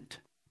remnant.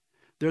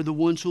 They're the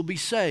ones who will be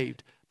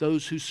saved,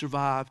 those who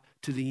survive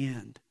to the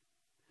end.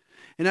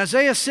 And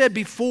Isaiah said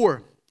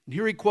before, and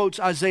here he quotes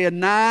Isaiah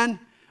 9,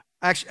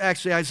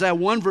 actually Isaiah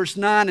 1 verse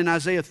 9 and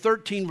Isaiah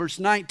 13 verse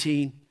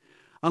 19,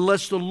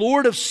 "Unless the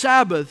Lord of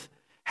Sabaoth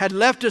had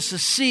left us a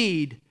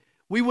seed,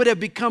 we would have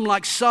become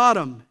like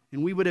Sodom,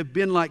 and we would have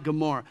been like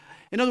Gomorrah."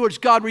 In other words,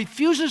 God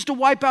refuses to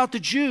wipe out the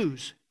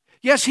Jews.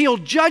 Yes, He'll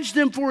judge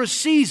them for a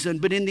season,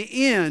 but in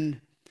the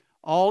end,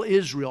 all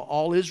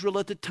Israel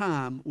at the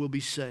time will be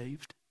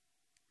saved.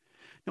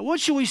 Now what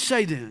shall we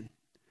say then?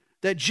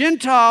 That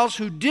Gentiles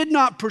who did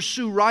not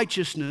pursue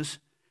righteousness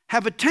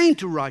have attained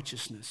to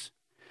righteousness,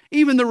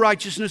 even the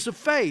righteousness of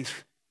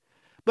faith.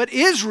 But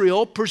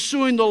Israel,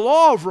 pursuing the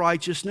law of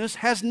righteousness,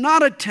 has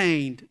not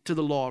attained to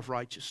the law of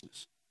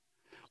righteousness.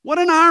 What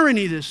an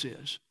irony this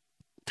is.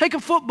 Take a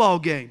football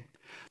game.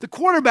 The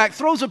quarterback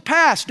throws a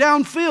pass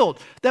downfield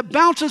that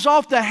bounces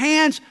off the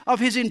hands of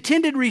his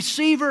intended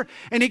receiver,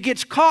 and it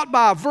gets caught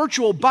by a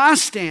virtual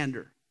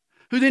bystander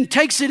who then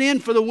takes it in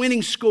for the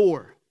winning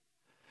score.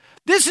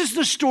 This is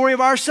the story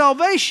of our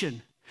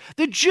salvation.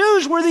 The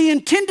Jews were the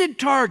intended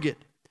target.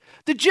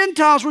 The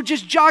Gentiles were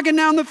just jogging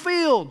down the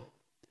field.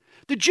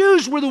 The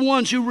Jews were the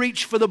ones who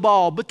reached for the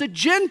ball, but the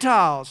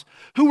Gentiles,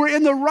 who were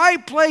in the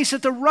right place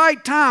at the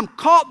right time,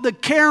 caught the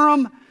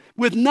carom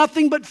with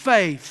nothing but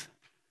faith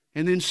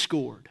and then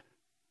scored.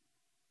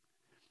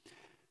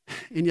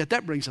 And yet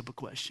that brings up a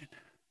question.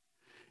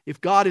 If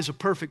God is a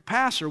perfect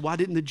passer, why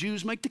didn't the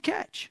Jews make the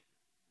catch?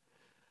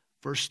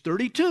 Verse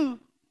 32,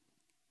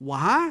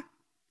 why?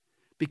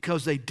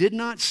 Because they did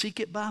not seek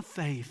it by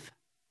faith,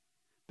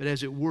 but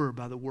as it were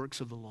by the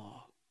works of the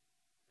law.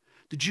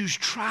 The Jews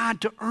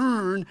tried to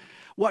earn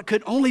what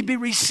could only be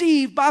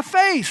received by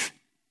faith.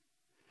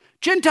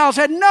 Gentiles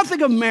had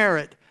nothing of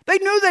merit. They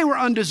knew they were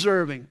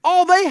undeserving.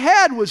 All they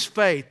had was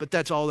faith, but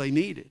that's all they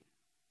needed.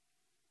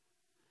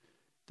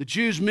 The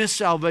Jews missed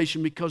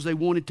salvation because they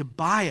wanted to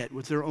buy it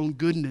with their own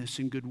goodness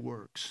and good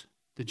works.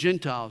 The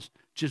Gentiles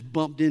just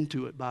bumped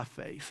into it by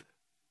faith.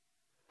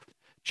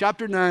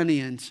 Chapter 9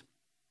 ends,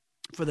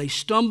 for they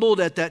stumbled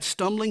at that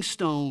stumbling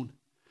stone.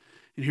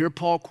 And here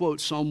Paul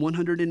quotes Psalm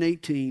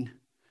 118.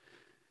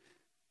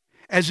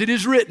 As it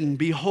is written,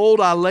 behold,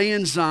 I lay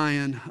in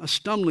Zion a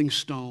stumbling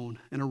stone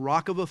and a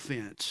rock of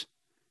offense,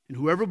 and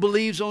whoever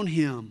believes on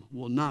him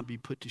will not be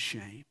put to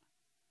shame.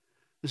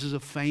 This is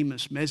a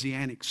famous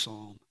messianic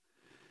psalm.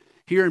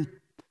 Here in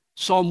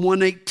Psalm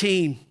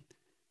 118,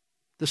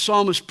 the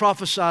psalmist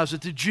prophesies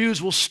that the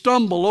Jews will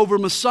stumble over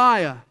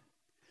Messiah.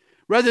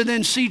 Rather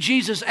than see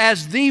Jesus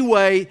as the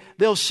way,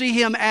 they'll see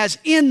him as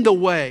in the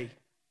way.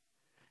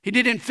 He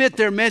didn't fit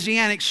their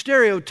messianic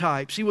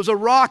stereotypes. He was a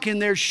rock in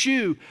their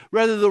shoe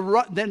rather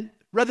than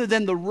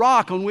the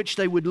rock on which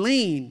they would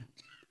lean.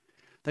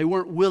 They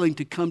weren't willing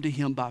to come to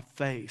him by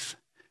faith,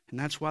 and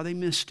that's why they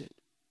missed it.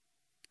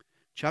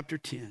 Chapter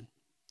 10.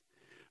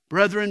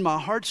 Brethren, my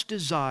heart's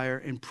desire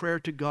and prayer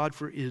to God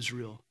for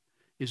Israel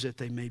is that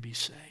they may be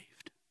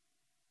saved.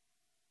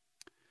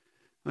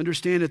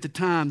 Understand, at the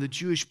time, the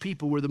Jewish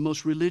people were the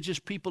most religious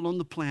people on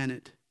the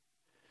planet.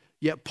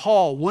 Yet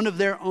Paul, one of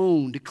their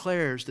own,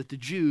 declares that the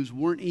Jews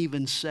weren't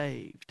even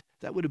saved.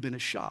 That would have been a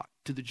shock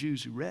to the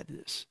Jews who read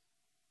this.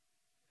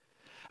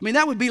 I mean,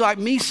 that would be like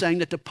me saying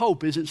that the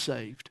Pope isn't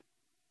saved.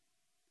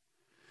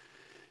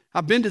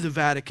 I've been to the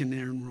Vatican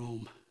there in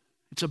Rome.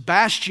 It's a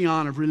bastion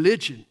of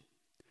religion.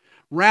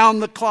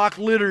 Round-the-clock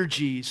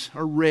liturgies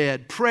are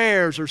read.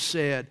 Prayers are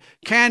said.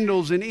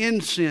 Candles and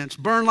incense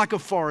burn like a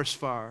forest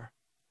fire.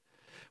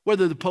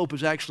 Whether the Pope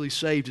is actually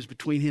saved is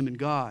between him and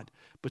God.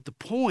 But the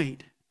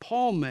point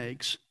Paul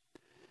makes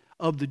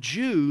of the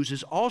Jews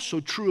is also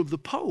true of the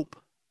Pope.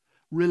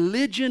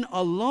 Religion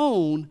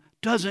alone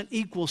doesn't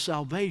equal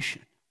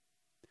salvation.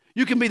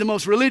 You can be the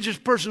most religious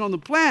person on the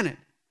planet.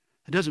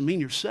 It doesn't mean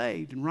you're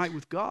saved and right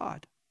with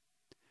God.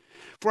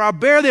 For I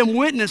bear them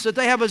witness that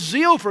they have a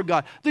zeal for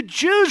God. The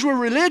Jews were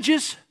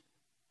religious.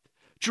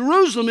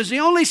 Jerusalem is the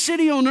only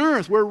city on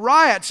earth where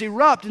riots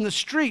erupt in the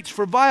streets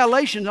for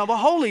violations of a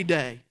holy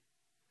day.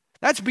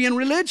 That's being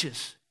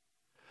religious.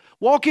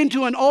 Walk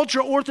into an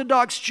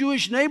ultra-Orthodox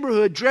Jewish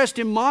neighborhood dressed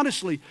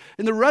immodestly,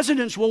 and the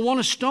residents will want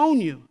to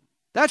stone you.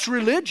 That's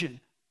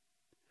religion.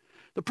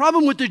 The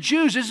problem with the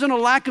Jews isn't a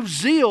lack of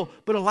zeal,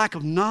 but a lack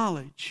of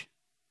knowledge.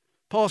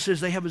 Paul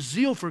says they have a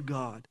zeal for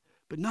God,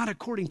 but not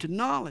according to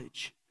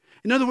knowledge.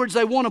 In other words,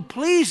 they want to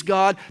please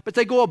God, but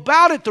they go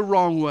about it the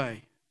wrong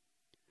way.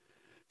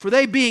 For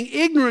they, being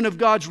ignorant of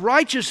God's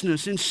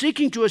righteousness and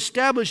seeking to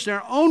establish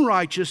their own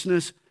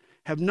righteousness,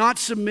 have not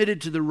submitted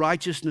to the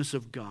righteousness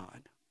of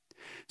God.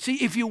 See,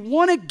 if you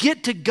want to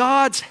get to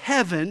God's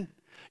heaven,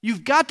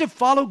 you've got to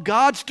follow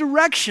God's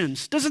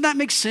directions. Doesn't that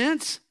make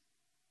sense?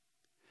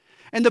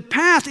 And the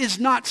path is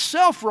not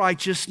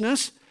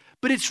self-righteousness,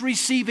 but it's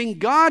receiving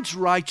God's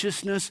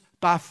righteousness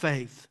by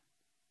faith.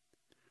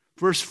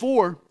 Verse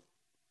 4,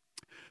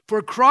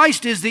 for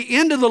Christ is the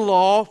end of the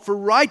law for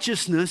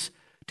righteousness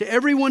to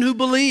everyone who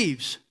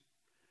believes.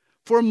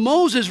 For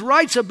Moses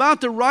writes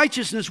about the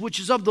righteousness which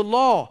is of the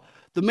law.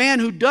 The man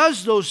who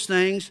does those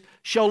things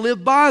shall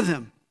live by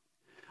them.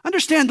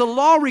 Understand, the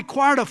law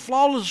required a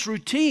flawless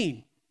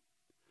routine.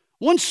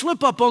 One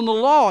slip up on the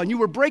law and you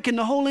were breaking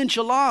the whole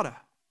enchilada.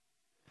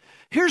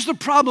 Here's the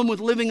problem with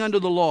living under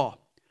the law.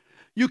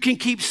 You can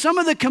keep some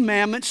of the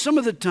commandments some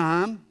of the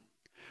time,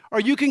 or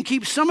you can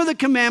keep some of the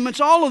commandments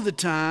all of the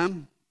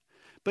time,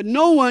 but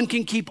no one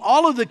can keep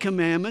all of the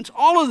commandments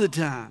all of the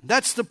time.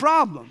 That's the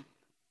problem.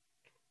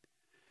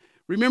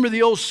 Remember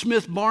the old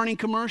Smith Barney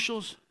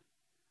commercials?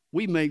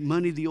 We make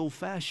money the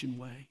old-fashioned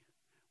way.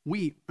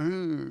 We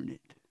earn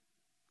it.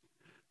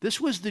 This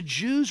was the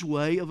Jews'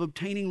 way of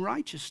obtaining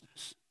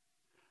righteousness.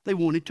 They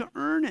wanted to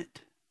earn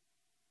it.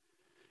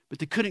 But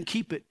they couldn't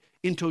keep it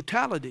in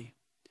totality,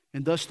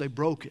 and thus they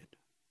broke it.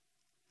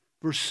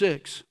 Verse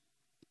 6,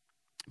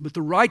 but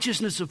the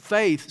righteousness of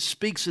faith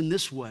speaks in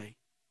this way.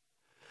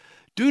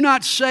 Do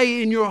not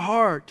say in your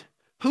heart,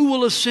 who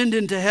will ascend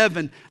into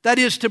heaven? That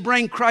is to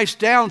bring Christ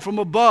down from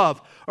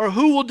above. Or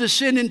who will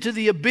descend into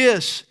the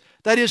abyss?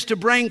 That is to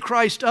bring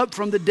Christ up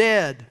from the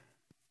dead.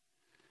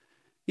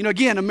 You know,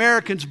 again,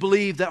 Americans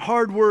believe that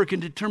hard work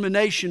and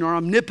determination are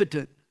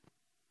omnipotent.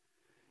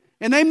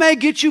 And they may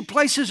get you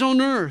places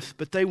on earth,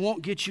 but they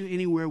won't get you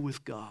anywhere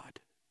with God.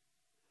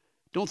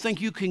 Don't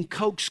think you can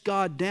coax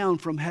God down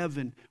from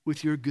heaven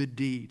with your good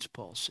deeds,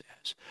 Paul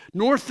says.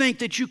 Nor think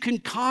that you can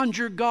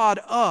conjure God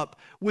up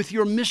with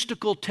your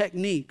mystical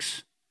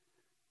techniques.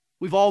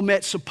 We've all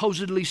met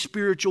supposedly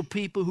spiritual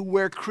people who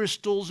wear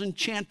crystals and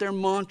chant their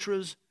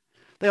mantras.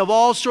 They have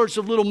all sorts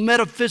of little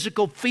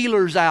metaphysical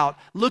feelers out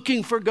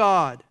looking for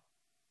God.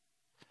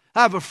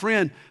 I have a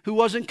friend who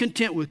wasn't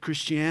content with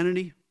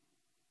Christianity.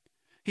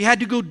 He had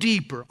to go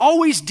deeper,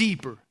 always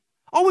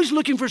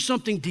looking for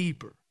something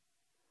deeper.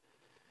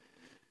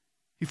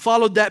 He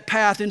followed that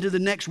path into the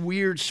next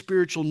weird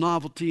spiritual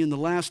novelty, and the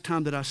last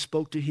time that I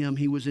spoke to him,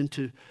 he was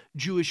into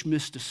Jewish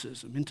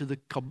mysticism, into the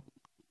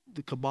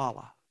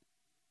Kabbalah.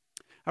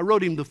 I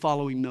wrote him the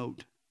following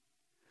note.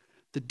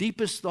 The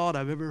deepest thought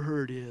I've ever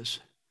heard is,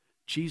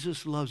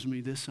 Jesus loves me,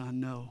 this I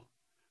know,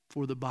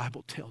 for the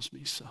Bible tells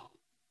me so.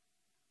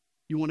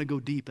 You want to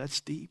go deep?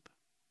 That's deep.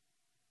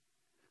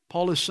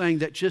 Paul is saying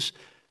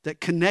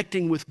that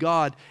connecting with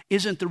God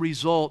isn't the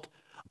result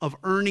of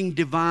earning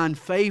divine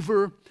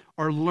favor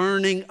or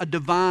learning a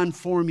divine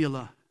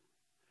formula.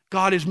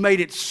 God has made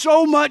it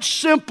so much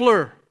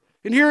simpler.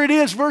 And here it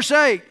is, verse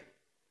 8.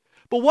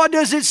 But what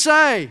does it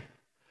say?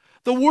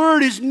 The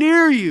word is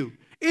near you,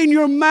 in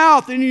your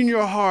mouth and in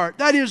your heart.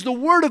 That is the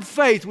word of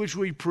faith which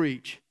we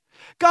preach.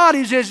 God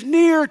is as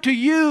near to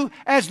you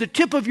as the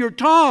tip of your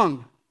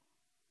tongue.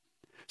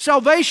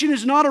 Salvation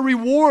is not a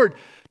reward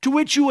to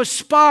which you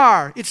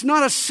aspire. It's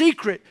not a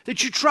secret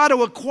that you try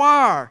to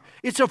acquire.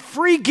 It's a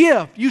free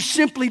gift you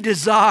simply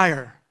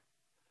desire.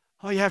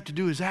 All you have to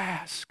do is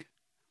ask.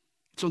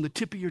 It's on the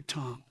tip of your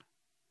tongue.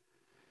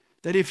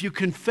 That if you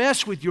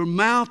confess with your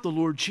mouth the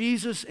Lord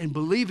Jesus and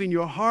believe in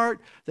your heart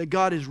that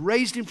God has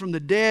raised him from the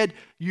dead,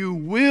 you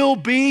will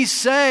be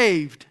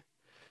saved.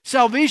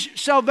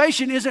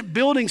 Salvation isn't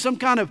building some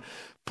kind of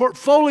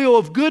portfolio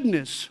of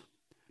goodness,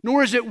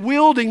 nor is it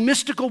wielding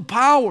mystical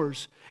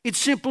powers. It's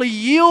simply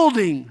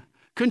yielding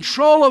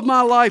control of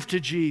my life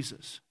to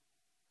Jesus.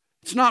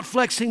 It's not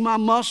flexing my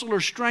muscle or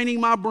straining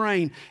my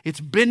brain. It's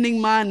bending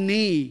my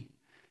knee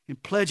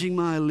and pledging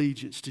my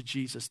allegiance to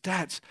Jesus.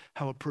 That's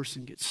how a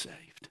person gets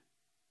saved.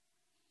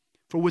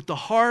 For with the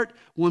heart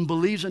one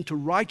believes unto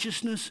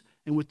righteousness,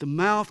 and with the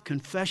mouth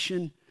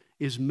confession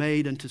is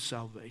made unto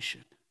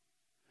salvation.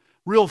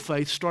 Real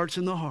faith starts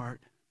in the heart,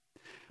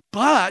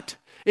 but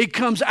it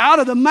comes out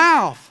of the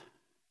mouth.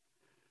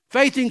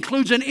 Faith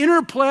includes an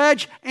inner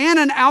pledge and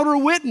an outer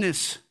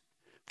witness.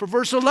 For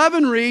verse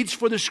 11 reads,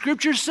 for the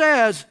scripture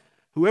says,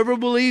 whoever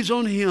believes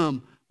on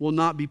him will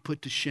not be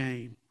put to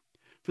shame.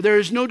 For there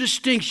is no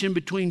distinction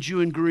between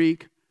Jew and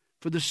Greek,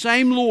 for the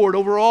same Lord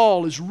over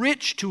all is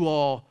rich to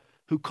all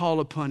who call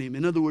upon him.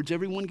 In other words,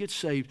 everyone gets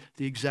saved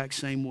the exact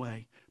same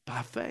way,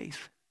 by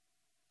faith.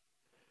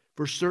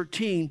 Verse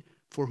 13,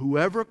 for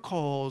whoever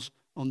calls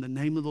on the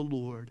name of the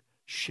Lord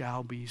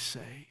shall be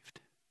saved.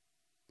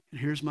 And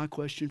here's my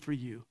question for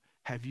you.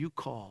 Have you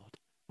called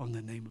on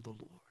the name of the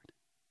Lord?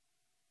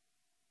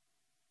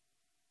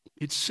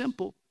 It's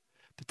simple,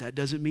 but that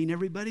doesn't mean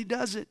everybody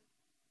does it.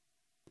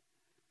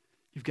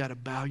 You've got to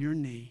bow your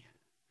knee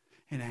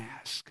and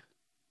ask.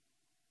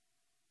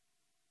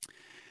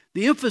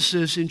 The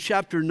emphasis in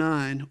chapter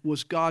 9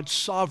 was God's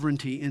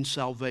sovereignty in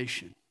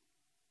salvation.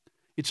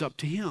 It's up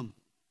to him.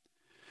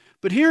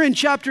 But here in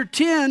chapter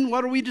 10,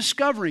 what are we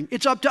discovering?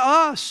 It's up to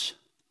us.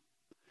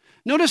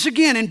 Notice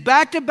again, in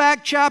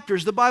back-to-back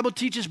chapters, the Bible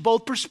teaches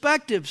both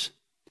perspectives,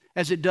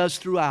 as it does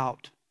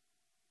throughout.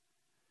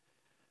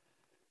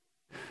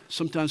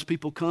 Sometimes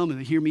people come and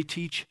they hear me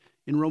teach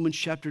in Romans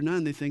chapter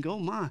 9. They think, oh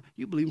my,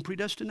 you believe in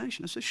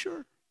predestination. I say, sure.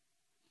 And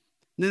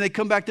then they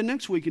come back the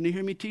next week and they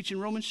hear me teach in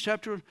Romans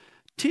chapter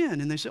 10.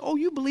 And they say, oh,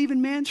 you believe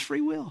in man's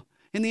free will?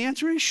 And the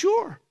answer is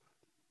sure.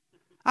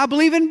 I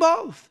believe in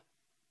both.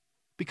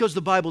 Because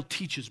the Bible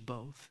teaches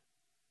both.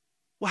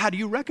 Well, how do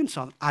you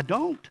reconcile them? I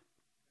don't.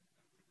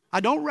 I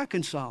don't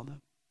reconcile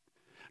them.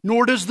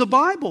 Nor does the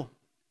Bible.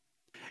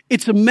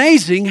 It's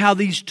amazing how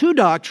these two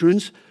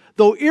doctrines,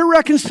 though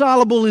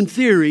irreconcilable in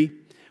theory,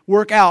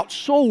 work out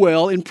so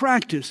well in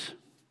practice.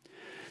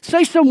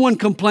 Say someone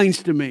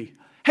complains to me,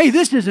 hey,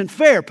 this isn't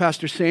fair,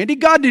 Pastor Sandy.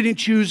 God didn't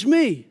choose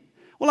me.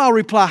 Well, I'll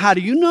reply, how do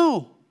you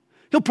know?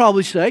 He'll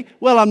probably say,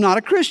 well, I'm not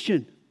a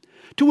Christian.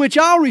 To which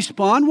I'll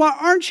respond, why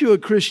aren't you a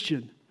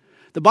Christian?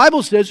 The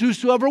Bible says,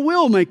 whosoever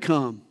will may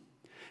come.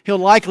 He'll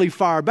likely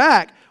fire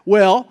back,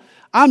 well,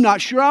 I'm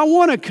not sure I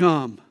want to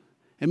come.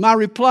 And my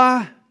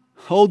reply,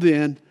 oh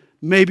then,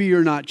 maybe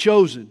you're not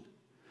chosen.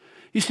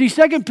 You see,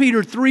 2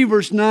 Peter 3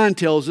 verse 9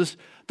 tells us,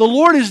 the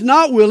Lord is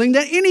not willing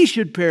that any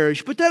should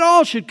perish, but that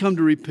all should come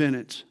to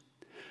repentance.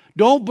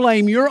 Don't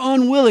blame your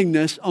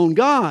unwillingness on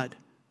God.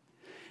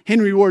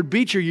 Henry Ward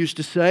Beecher used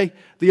to say,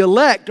 the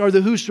elect are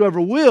the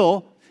whosoever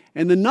will,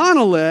 and the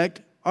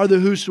non-elect are the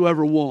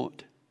whosoever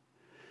won't.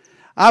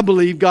 I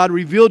believe God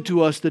revealed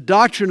to us the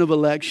doctrine of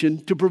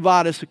election to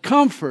provide us a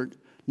comfort,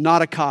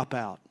 not a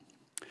cop-out.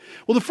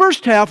 Well, the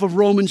first half of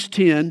Romans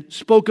 10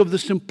 spoke of the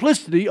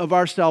simplicity of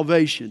our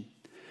salvation.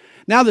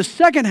 Now the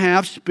second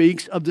half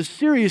speaks of the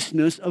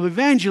seriousness of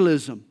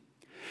evangelism.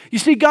 You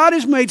see, God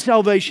has made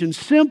salvation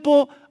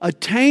simple,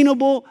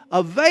 attainable,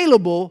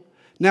 available.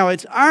 Now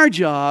it's our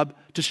job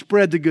to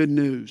spread the good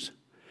news.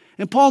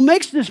 And Paul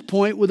makes this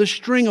point with a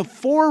string of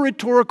 4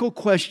 rhetorical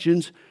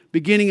questions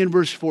beginning in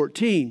verse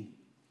 14.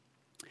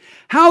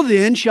 How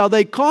then shall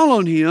they call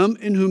on him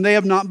in whom they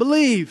have not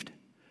believed?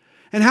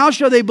 And how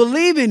shall they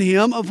believe in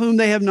him of whom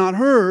they have not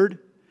heard?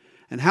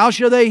 And how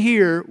shall they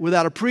hear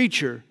without a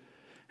preacher?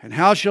 And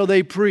how shall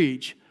they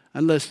preach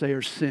unless they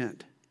are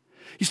sent?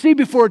 You see,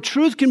 before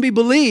truth can be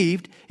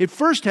believed, it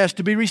first has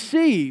to be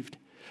received.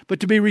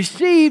 But to be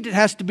received, it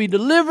has to be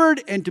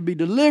delivered. And to be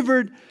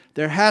delivered,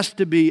 there has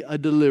to be a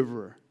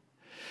deliverer.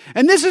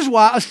 And this is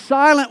why a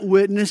silent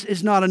witness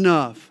is not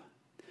enough.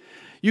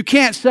 You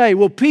can't say,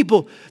 well,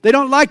 people, they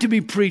don't like to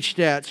be preached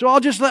at, so I'll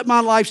just let my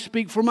life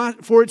speak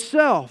for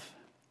itself.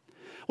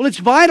 Well, it's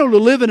vital to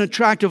live an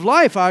attractive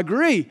life, I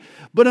agree.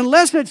 But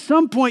unless at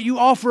some point you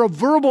offer a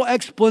verbal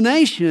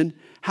explanation,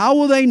 how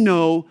will they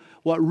know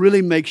what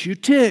really makes you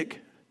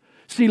tick?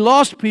 See,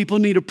 lost people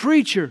need a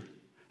preacher,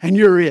 and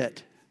you're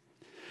it.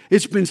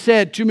 It's been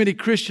said too many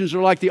Christians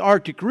are like the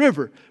Arctic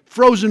River,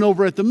 frozen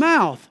over at the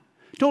mouth.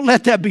 Don't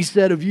let that be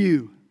said of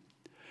you.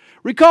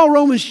 Recall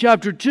Romans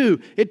chapter 2.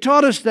 It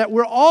taught us that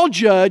we'll all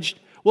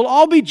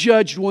be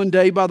judged one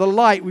day by the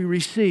light we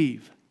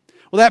receive.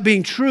 Well, that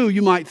being true,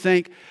 you might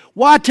think,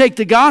 why take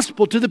the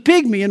gospel to the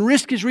pygmy and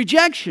risk his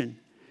rejection?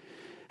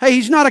 Hey,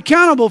 he's not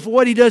accountable for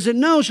what he doesn't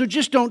know, so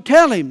just don't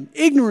tell him.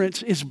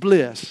 Ignorance is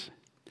bliss.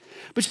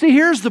 But see,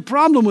 here's the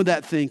problem with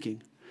that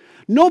thinking.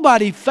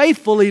 Nobody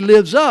faithfully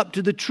lives up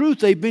to the truth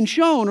they've been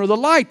shown or the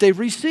light they've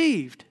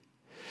received.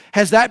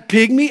 Has that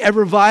pygmy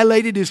ever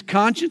violated his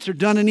conscience or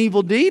done an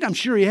evil deed? I'm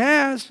sure he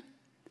has.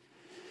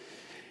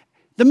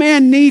 The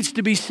man needs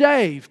to be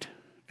saved,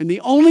 and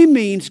the only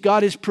means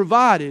God has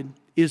provided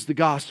is the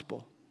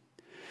gospel.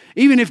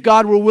 Even if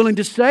God were willing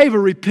to save a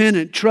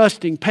repentant,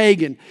 trusting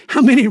pagan,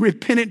 how many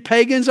repentant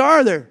pagans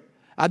are there?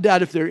 I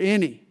doubt if there are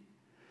any.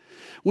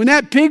 When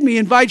that pygmy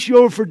invites you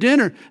over for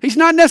dinner, he's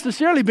not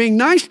necessarily being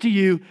nice to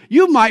you.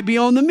 You might be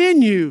on the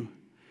menu.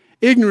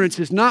 Ignorance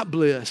is not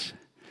bliss.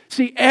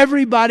 See,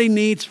 everybody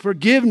needs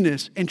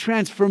forgiveness and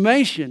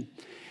transformation.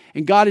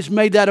 And God has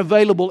made that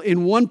available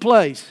in one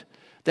place.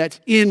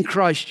 That's in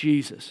Christ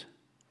Jesus.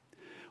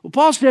 Well,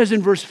 Paul says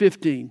in verse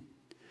 15,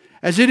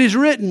 as it is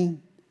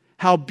written,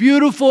 how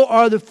beautiful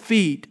are the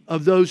feet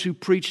of those who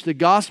preach the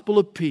gospel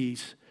of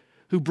peace,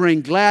 who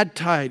bring glad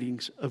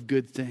tidings of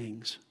good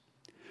things.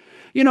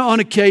 You know, on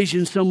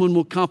occasion, someone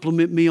will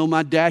compliment me on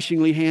my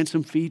dashingly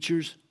handsome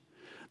features.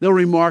 They'll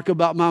remark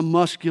about my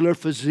muscular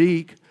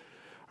physique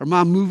or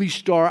my movie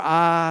star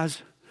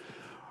eyes.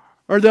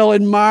 Or they'll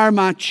admire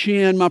my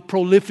chin, my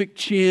prolific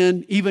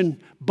chin,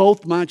 even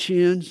both my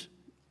chins.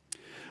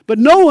 But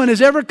no one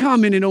has ever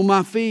commented on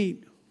my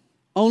feet.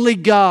 Only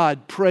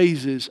God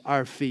praises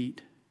our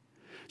feet.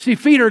 See,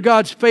 feet are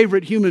God's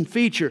favorite human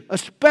feature,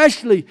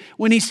 especially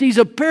when He sees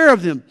a pair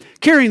of them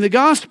carrying the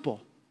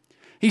gospel.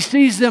 He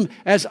sees them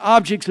as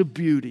objects of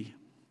beauty.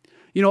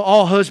 You know,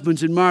 all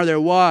husbands admire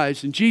their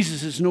wives, and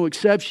Jesus is no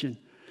exception.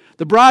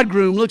 The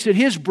bridegroom looks at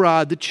his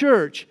bride, the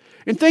church,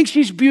 and thinks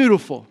she's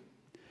beautiful.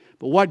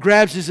 But what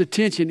grabs his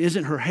attention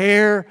isn't her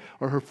hair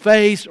or her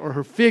face or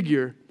her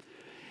figure.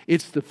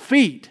 It's the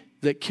feet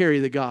that carry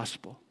the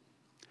gospel.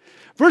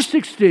 Verse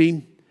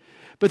 16,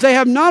 but they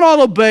have not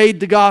all obeyed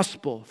the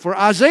gospel. For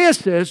Isaiah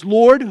says,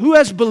 Lord, who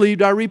has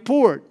believed our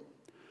report?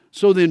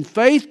 So then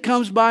faith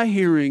comes by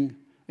hearing,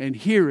 and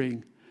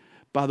hearing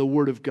by the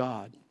word of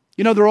God.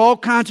 You know, there are all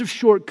kinds of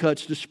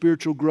shortcuts to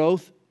spiritual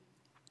growth.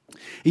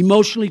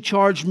 Emotionally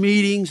charged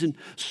meetings and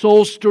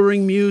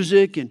soul-stirring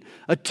music and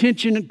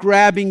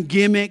attention-grabbing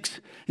gimmicks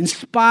and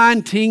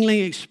spine-tingling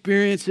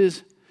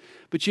experiences.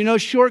 But you know,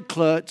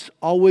 shortcuts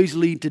always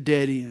lead to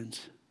dead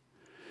ends.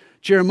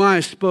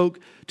 Jeremiah spoke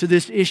to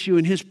this issue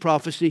in his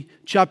prophecy,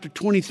 chapter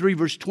 23,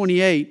 verse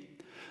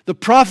 28. The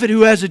prophet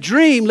who has a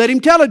dream, let him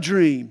tell a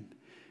dream.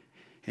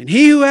 And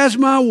he who has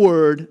my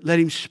word, let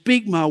him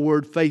speak my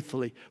word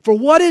faithfully. For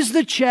what is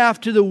the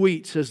chaff to the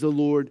wheat, says the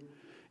Lord?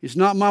 Is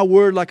not my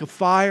word like a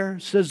fire,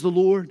 says the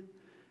Lord,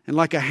 and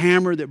like a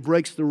hammer that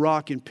breaks the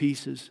rock in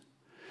pieces?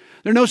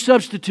 There are no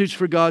substitutes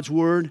for God's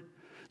word.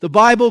 The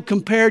Bible,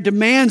 compared to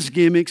man's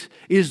gimmicks,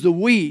 is the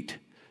wheat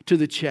to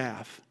the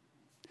chaff.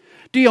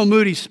 D.L.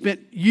 Moody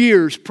spent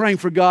years praying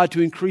for God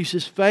to increase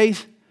his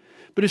faith,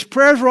 but his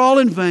prayers were all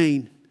in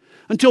vain.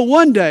 Until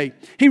one day,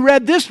 he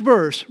read this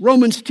verse,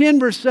 Romans 10,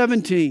 verse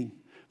 17.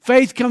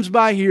 Faith comes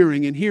by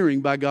hearing, and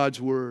hearing by God's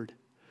Word.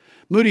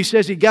 Moody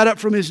says he got up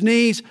from his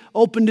knees,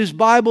 opened his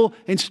Bible,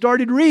 and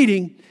started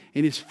reading,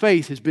 and his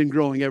faith has been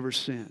growing ever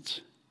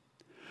since.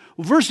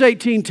 Well, verse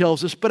 18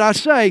 tells us, "But I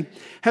say,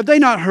 have they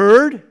not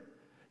heard?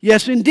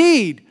 Yes,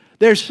 indeed.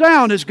 Their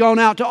sound has gone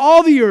out to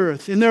all the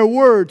earth, and their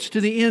words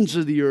to the ends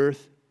of the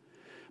earth.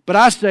 But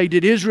I say,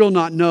 did Israel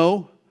not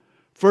know?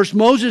 First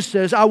Moses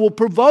says, I will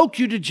provoke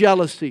you to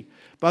jealousy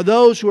by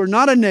those who are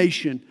not a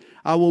nation.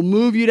 I will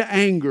move you to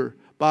anger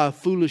by a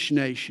foolish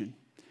nation."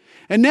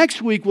 And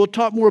next week we'll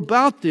talk more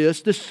about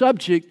this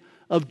subject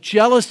of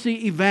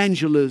jealousy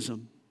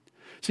evangelism.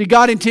 See,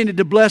 God intended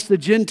to bless the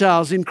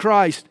Gentiles in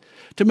Christ,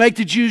 to make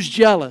the Jews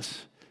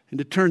jealous, and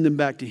to turn them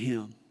back to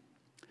Him.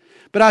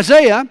 But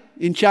Isaiah,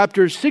 in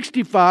chapter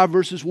 65,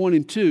 verses 1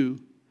 and 2,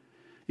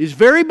 is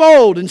very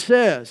bold and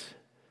says,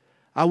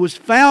 "I was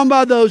found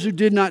by those who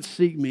did not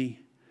seek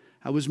me.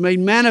 I was made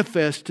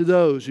manifest to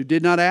those who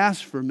did not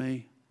ask for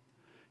me."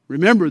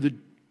 Remember, the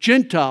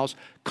Gentiles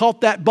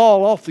caught that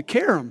ball off the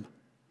carom.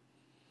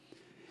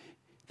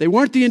 They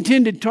weren't the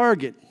intended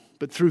target,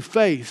 but through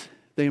faith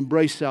they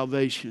embraced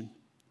salvation.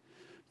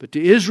 But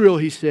to Israel,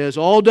 he says,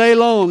 "All day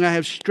long I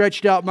have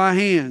stretched out my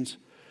hands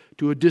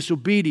to a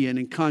disobedient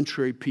and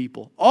contrary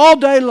people." All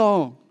day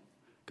long,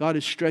 God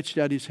has stretched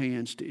out His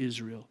hands to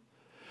Israel.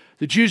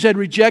 The Jews had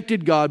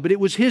rejected God, but it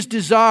was His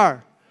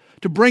desire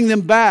to bring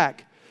them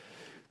back.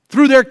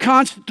 Through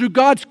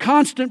God's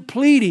constant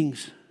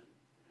pleadings,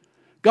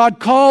 God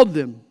called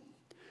them,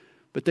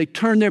 but they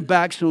turned their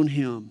backs on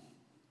Him.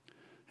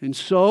 And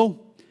so,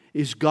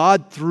 is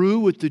God through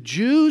with the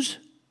Jews?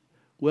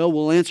 Well,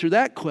 we'll answer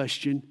that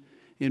question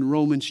in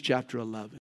Romans chapter 11.